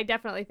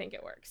definitely think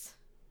it works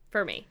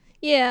for me.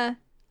 Yeah.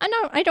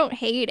 I don't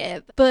hate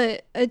it,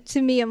 but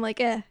to me, I'm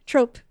like,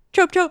 trope,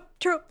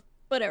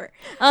 whatever.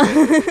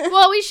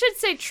 Well, we should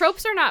say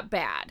tropes are not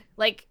bad.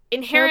 Like,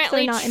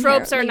 inherently,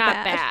 tropes are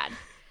not bad.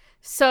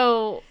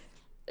 So,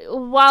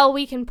 while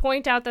we can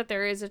point out that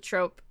there is a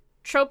trope,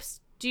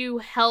 tropes do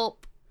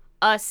help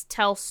us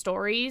tell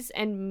stories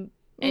and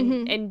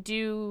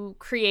do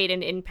create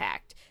an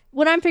impact.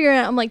 What I'm figuring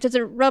out, I'm like, does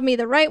it rub me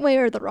the right way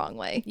or the wrong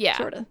way? Yeah.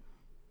 Sort of.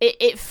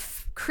 It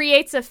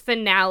creates a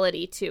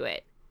finality to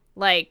it.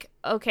 Like,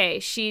 okay,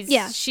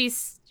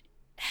 she's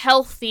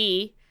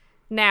healthy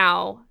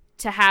now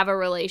to have a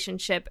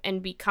relationship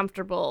and be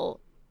comfortable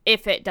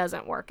if it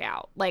doesn't work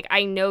out. Like,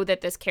 I know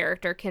that this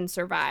character can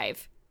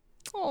survive.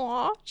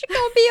 Aw, she's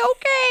gonna be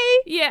okay.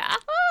 Yeah.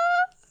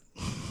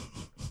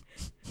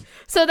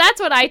 So that's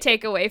what I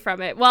take away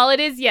from it. While it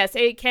is, yes,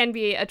 it can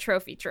be a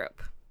trophy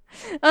trope.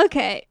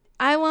 Okay,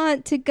 I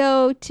want to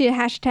go to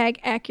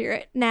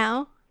 #accurate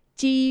now.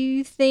 Do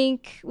you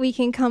think we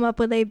can come up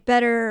with a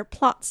better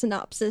plot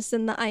synopsis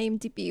than the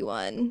IMDb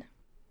one?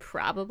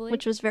 Probably.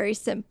 Which was very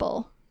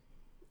simple.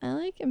 I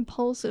like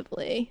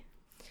Impulsively.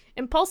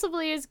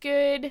 Impulsively is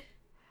good.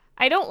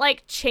 I don't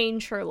like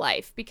Change Her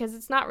Life, because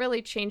it's not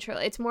really change her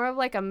life. It's more of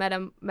like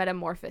a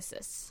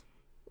metamorphosis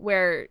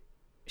where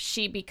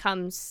she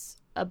becomes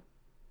a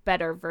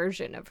better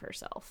version of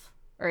herself,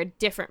 or a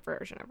different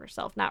version of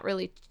herself. Not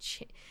really.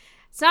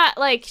 It's not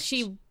like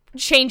she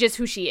changes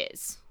who she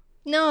is.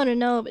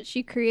 No, but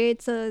she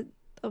creates a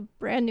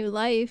brand new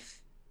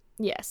life.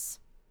 Yes.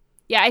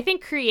 Yeah, I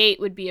think create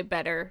would be a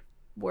better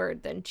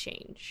word than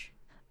change.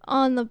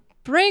 On the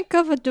brink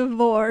of a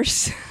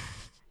divorce.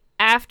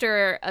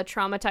 After a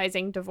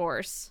traumatizing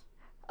divorce,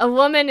 a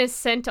woman is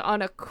sent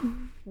on a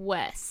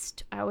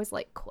quest. I always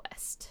like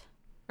quest.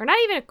 Or not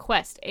even a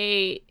quest,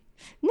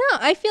 No,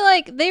 I feel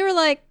like they were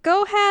like,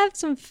 go have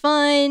some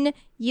fun.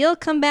 You'll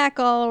come back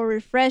all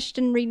refreshed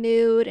and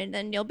renewed, and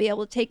then you'll be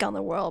able to take on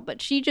the world. But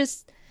she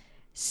just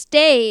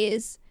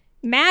stays.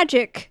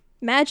 Magic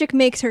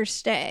makes her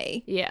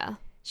stay. Yeah.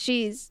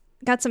 She's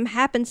got some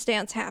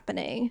happenstance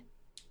happening.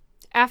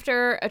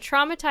 After a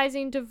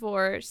traumatizing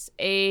divorce,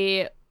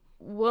 a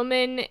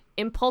woman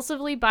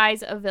impulsively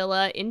buys a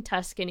villa in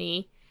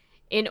Tuscany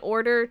in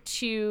order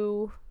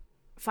to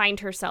find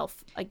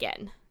herself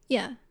again.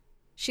 Yeah.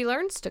 She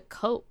learns to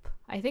cope.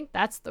 I think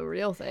that's the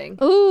real thing.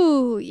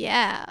 Ooh,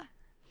 yeah.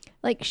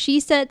 Like, she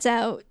sets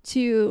out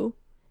to,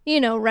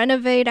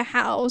 renovate a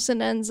house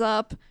and ends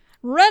up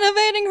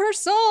renovating her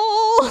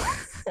soul.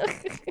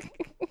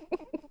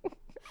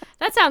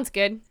 That sounds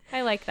good.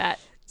 I like that.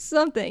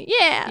 Something.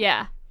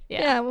 Yeah.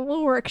 Yeah,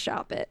 we'll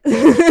workshop it.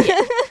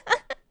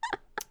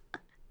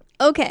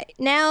 Okay,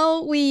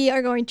 now we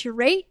are going to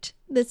rate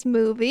this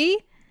movie.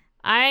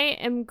 I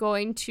am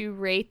going to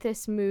rate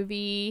this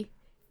movie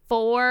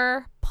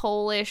 4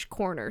 Polish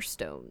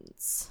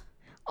cornerstones.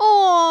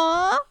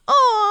 Aww.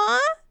 Oh,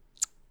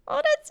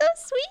 that's so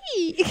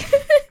sweet.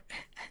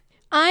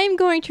 I'm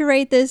going to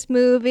rate this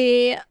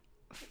movie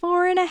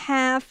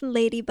 4.5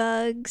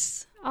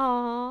 ladybugs.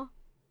 Aww.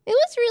 It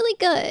was really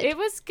good. It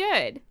was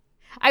good.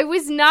 I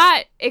was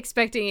not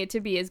expecting it to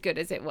be as good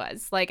as it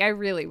was. Like, I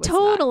really was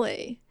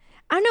Totally.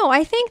 I don't know.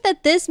 I think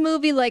that this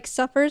movie, like,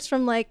 suffers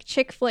from, like,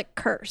 chick flick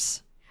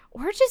curse.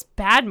 Or just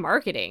bad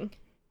marketing.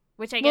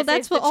 Which I guess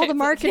that's is what all the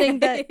marketing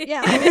that,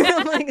 yeah.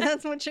 Like,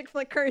 that's what chick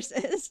flick curse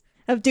is.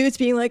 Of dudes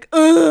being like,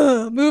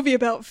 ugh, movie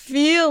about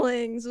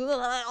feelings.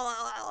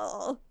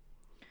 Gonna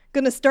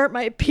start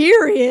my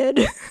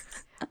period.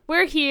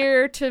 We're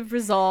here to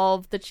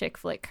resolve the chick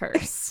flick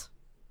curse.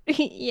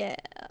 Yeah.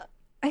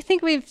 I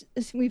think we've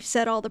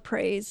said all the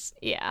praise.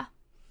 Yeah.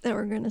 That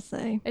we're gonna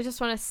say. I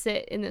just want to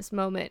sit in this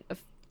moment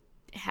of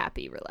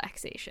happy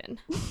relaxation.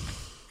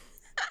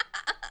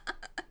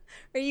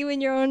 Are you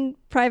in your own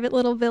private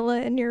little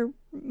villa in your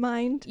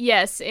mind?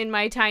 Yes, in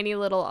my tiny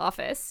little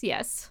office.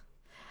 Yes.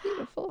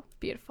 Beautiful.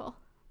 Beautiful.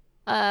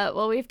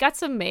 Well, we've got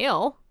some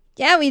mail.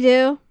 Yeah, we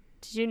do.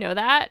 Did you know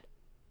that?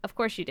 Of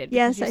course you did.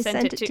 Yes, you I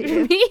sent it to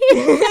you. me.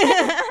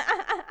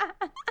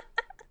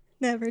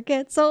 Never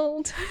gets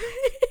old.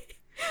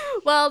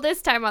 Well,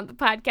 this time on the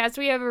podcast,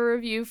 we have a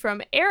review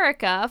from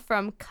Erica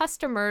from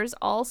Customers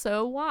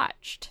Also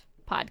Watched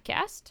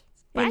podcast.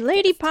 And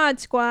Lady Pod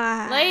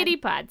Squad. Lady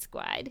Pod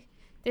Squad.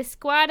 The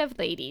squad of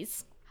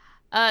ladies.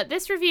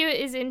 This review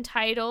is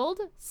entitled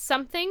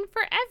Something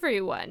for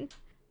Everyone.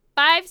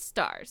 5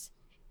 stars.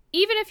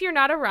 Even if you're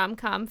not a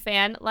rom-com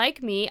fan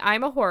like me,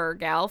 I'm a horror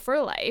gal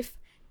for life.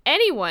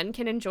 Anyone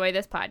can enjoy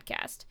this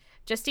podcast.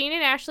 Justine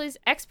and Ashley's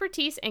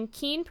expertise and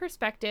keen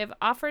perspective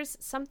offers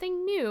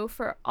something new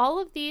for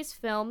all of these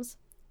films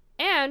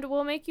and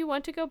will make you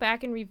want to go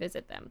back and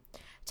revisit them.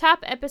 Top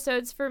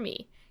episodes for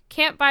me: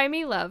 Can't Buy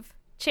Me Love,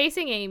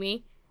 Chasing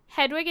Amy,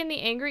 Hedwig and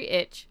the Angry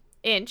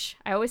Inch.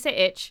 I always say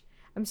itch.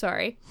 I'm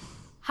sorry.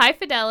 High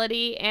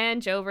Fidelity,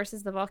 and Joe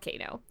versus the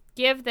Volcano.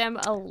 Give them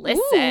a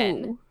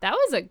listen. Ooh. That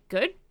was a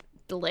good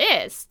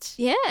list.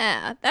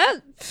 Yeah,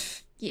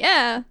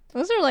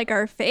 those are like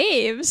our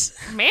faves.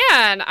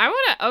 Man, I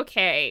want to.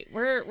 Okay,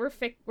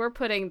 we're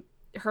putting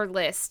her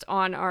list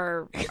on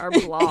our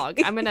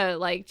blog. I'm gonna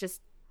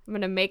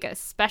make a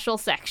special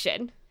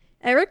section.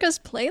 Erica's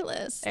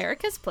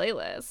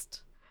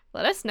playlist.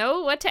 Let us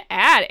know what to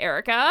add,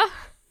 Erica.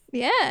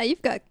 Yeah,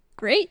 you've got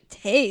great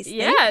taste.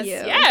 Yes, Thank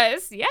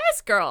you.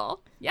 yes,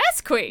 girl.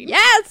 Yes, queen.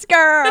 Yes,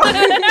 girl.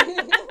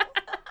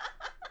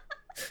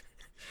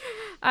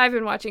 I've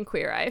been watching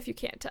Queer Eye, if you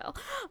can't tell.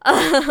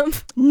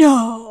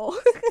 No.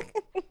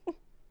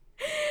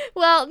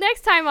 Well,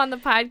 next time on the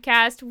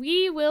podcast,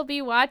 we will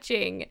be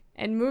watching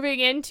and moving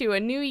into a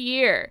new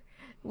year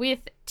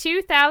with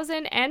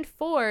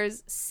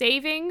 2004's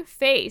Saving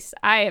Face.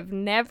 I have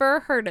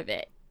never heard of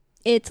it.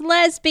 It's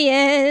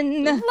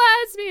lesbian.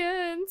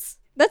 Lesbians.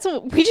 That's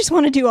what we just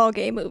want to do, all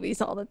gay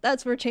movies.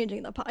 That's we're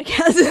changing the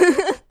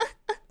podcast.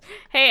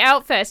 Hey,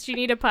 Outfest, you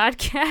need a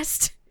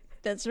podcast?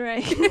 That's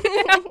right.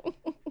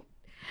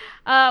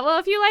 Well,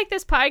 if you like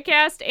this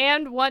podcast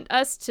and want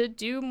us to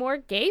do more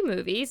gay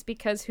movies,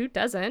 because who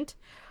doesn't,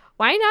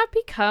 why not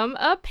become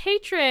a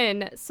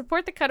patron?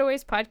 Support the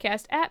Cutaways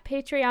podcast at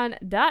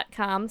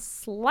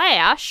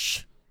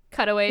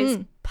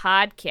patreon.com/Cutaways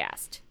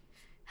podcast.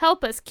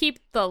 Help us keep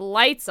the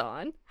lights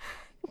on.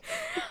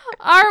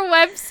 Our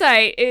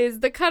website is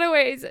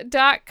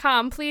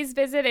thecutaways.com. Please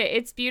visit it.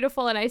 It's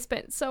beautiful, and I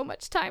spent so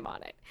much time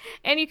on it.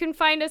 And you can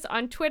find us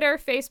on Twitter,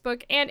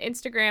 Facebook, and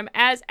Instagram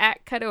as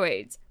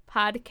 @Cutaways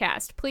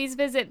Podcast. Please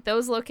visit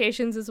those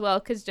locations as well,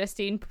 because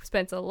Justine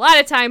spends a lot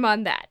of time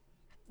on that.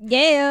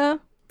 Yeah.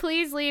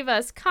 Please leave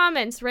us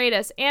comments, rate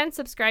us, and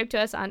subscribe to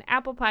us on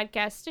Apple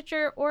Podcasts,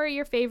 Stitcher, or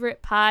your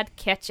favorite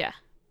podcatcher.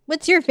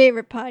 What's your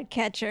favorite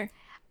podcatcher?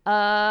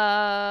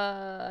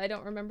 I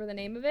don't remember the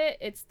name of it.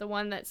 It's the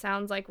one that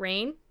sounds like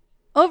rain.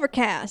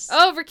 Overcast.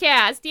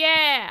 Overcast,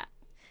 yeah.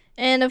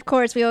 And of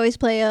course, we always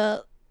play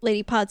a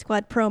Lady Pod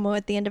Squad promo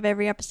at the end of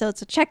every episode,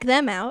 so check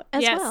them out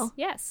as well.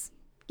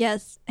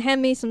 Yes,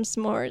 hand me some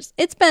s'mores.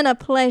 It's been a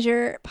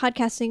pleasure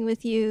podcasting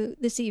with you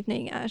this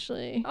evening,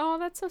 Ashley. Oh,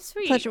 that's so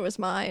sweet. Pleasure was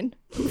mine.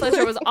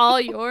 Pleasure was all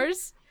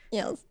yours.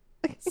 Yes.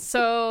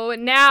 So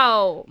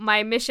now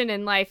my mission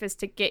in life is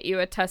to get you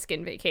a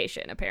Tuscan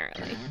vacation,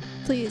 apparently.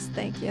 Please,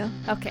 thank you.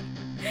 Okay.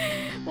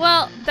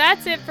 Well,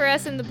 that's it for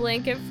us in the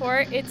Blanket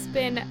Fort. It's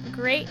been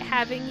great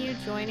having you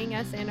joining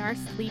us in our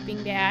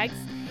sleeping bags,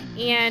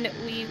 and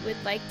we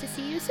would like to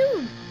see you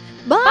soon.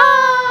 Bye!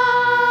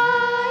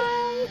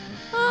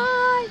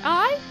 Bye!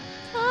 Bye!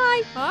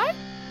 Bye! Bye!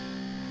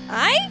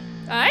 Bye!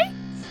 Bye!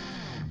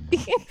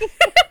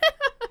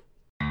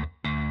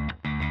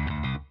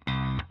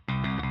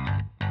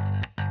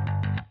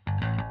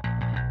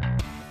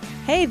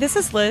 Hey, this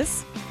is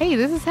Liz. Hey,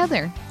 this is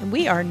Heather. And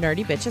we are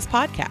Nerdy Bitches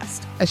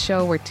Podcast, a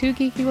show where two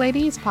geeky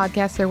ladies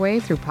podcast their way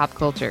through pop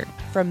culture.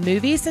 From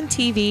movies and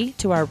TV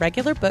to our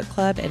regular book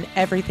club and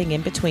everything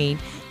in between,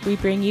 we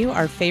bring you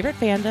our favorite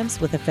fandoms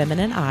with a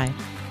feminine eye.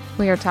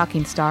 We are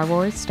talking Star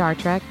Wars, Star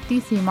Trek,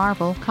 DC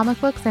Marvel,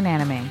 comic books, and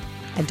anime.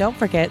 And don't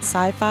forget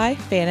sci-fi,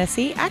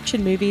 fantasy,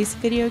 action movies,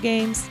 video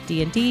games,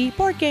 D&D,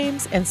 board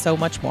games, and so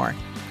much more.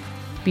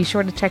 Be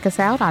sure to check us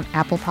out on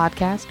Apple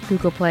Podcast,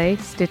 Google Play,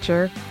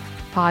 Stitcher,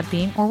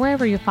 Podbean, or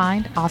wherever you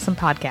find awesome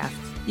podcasts.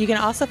 You can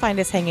also find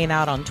us hanging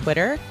out on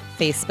Twitter,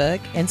 Facebook,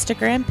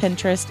 Instagram,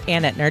 Pinterest,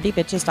 and at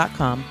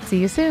nerdybitches.com. See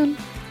you soon.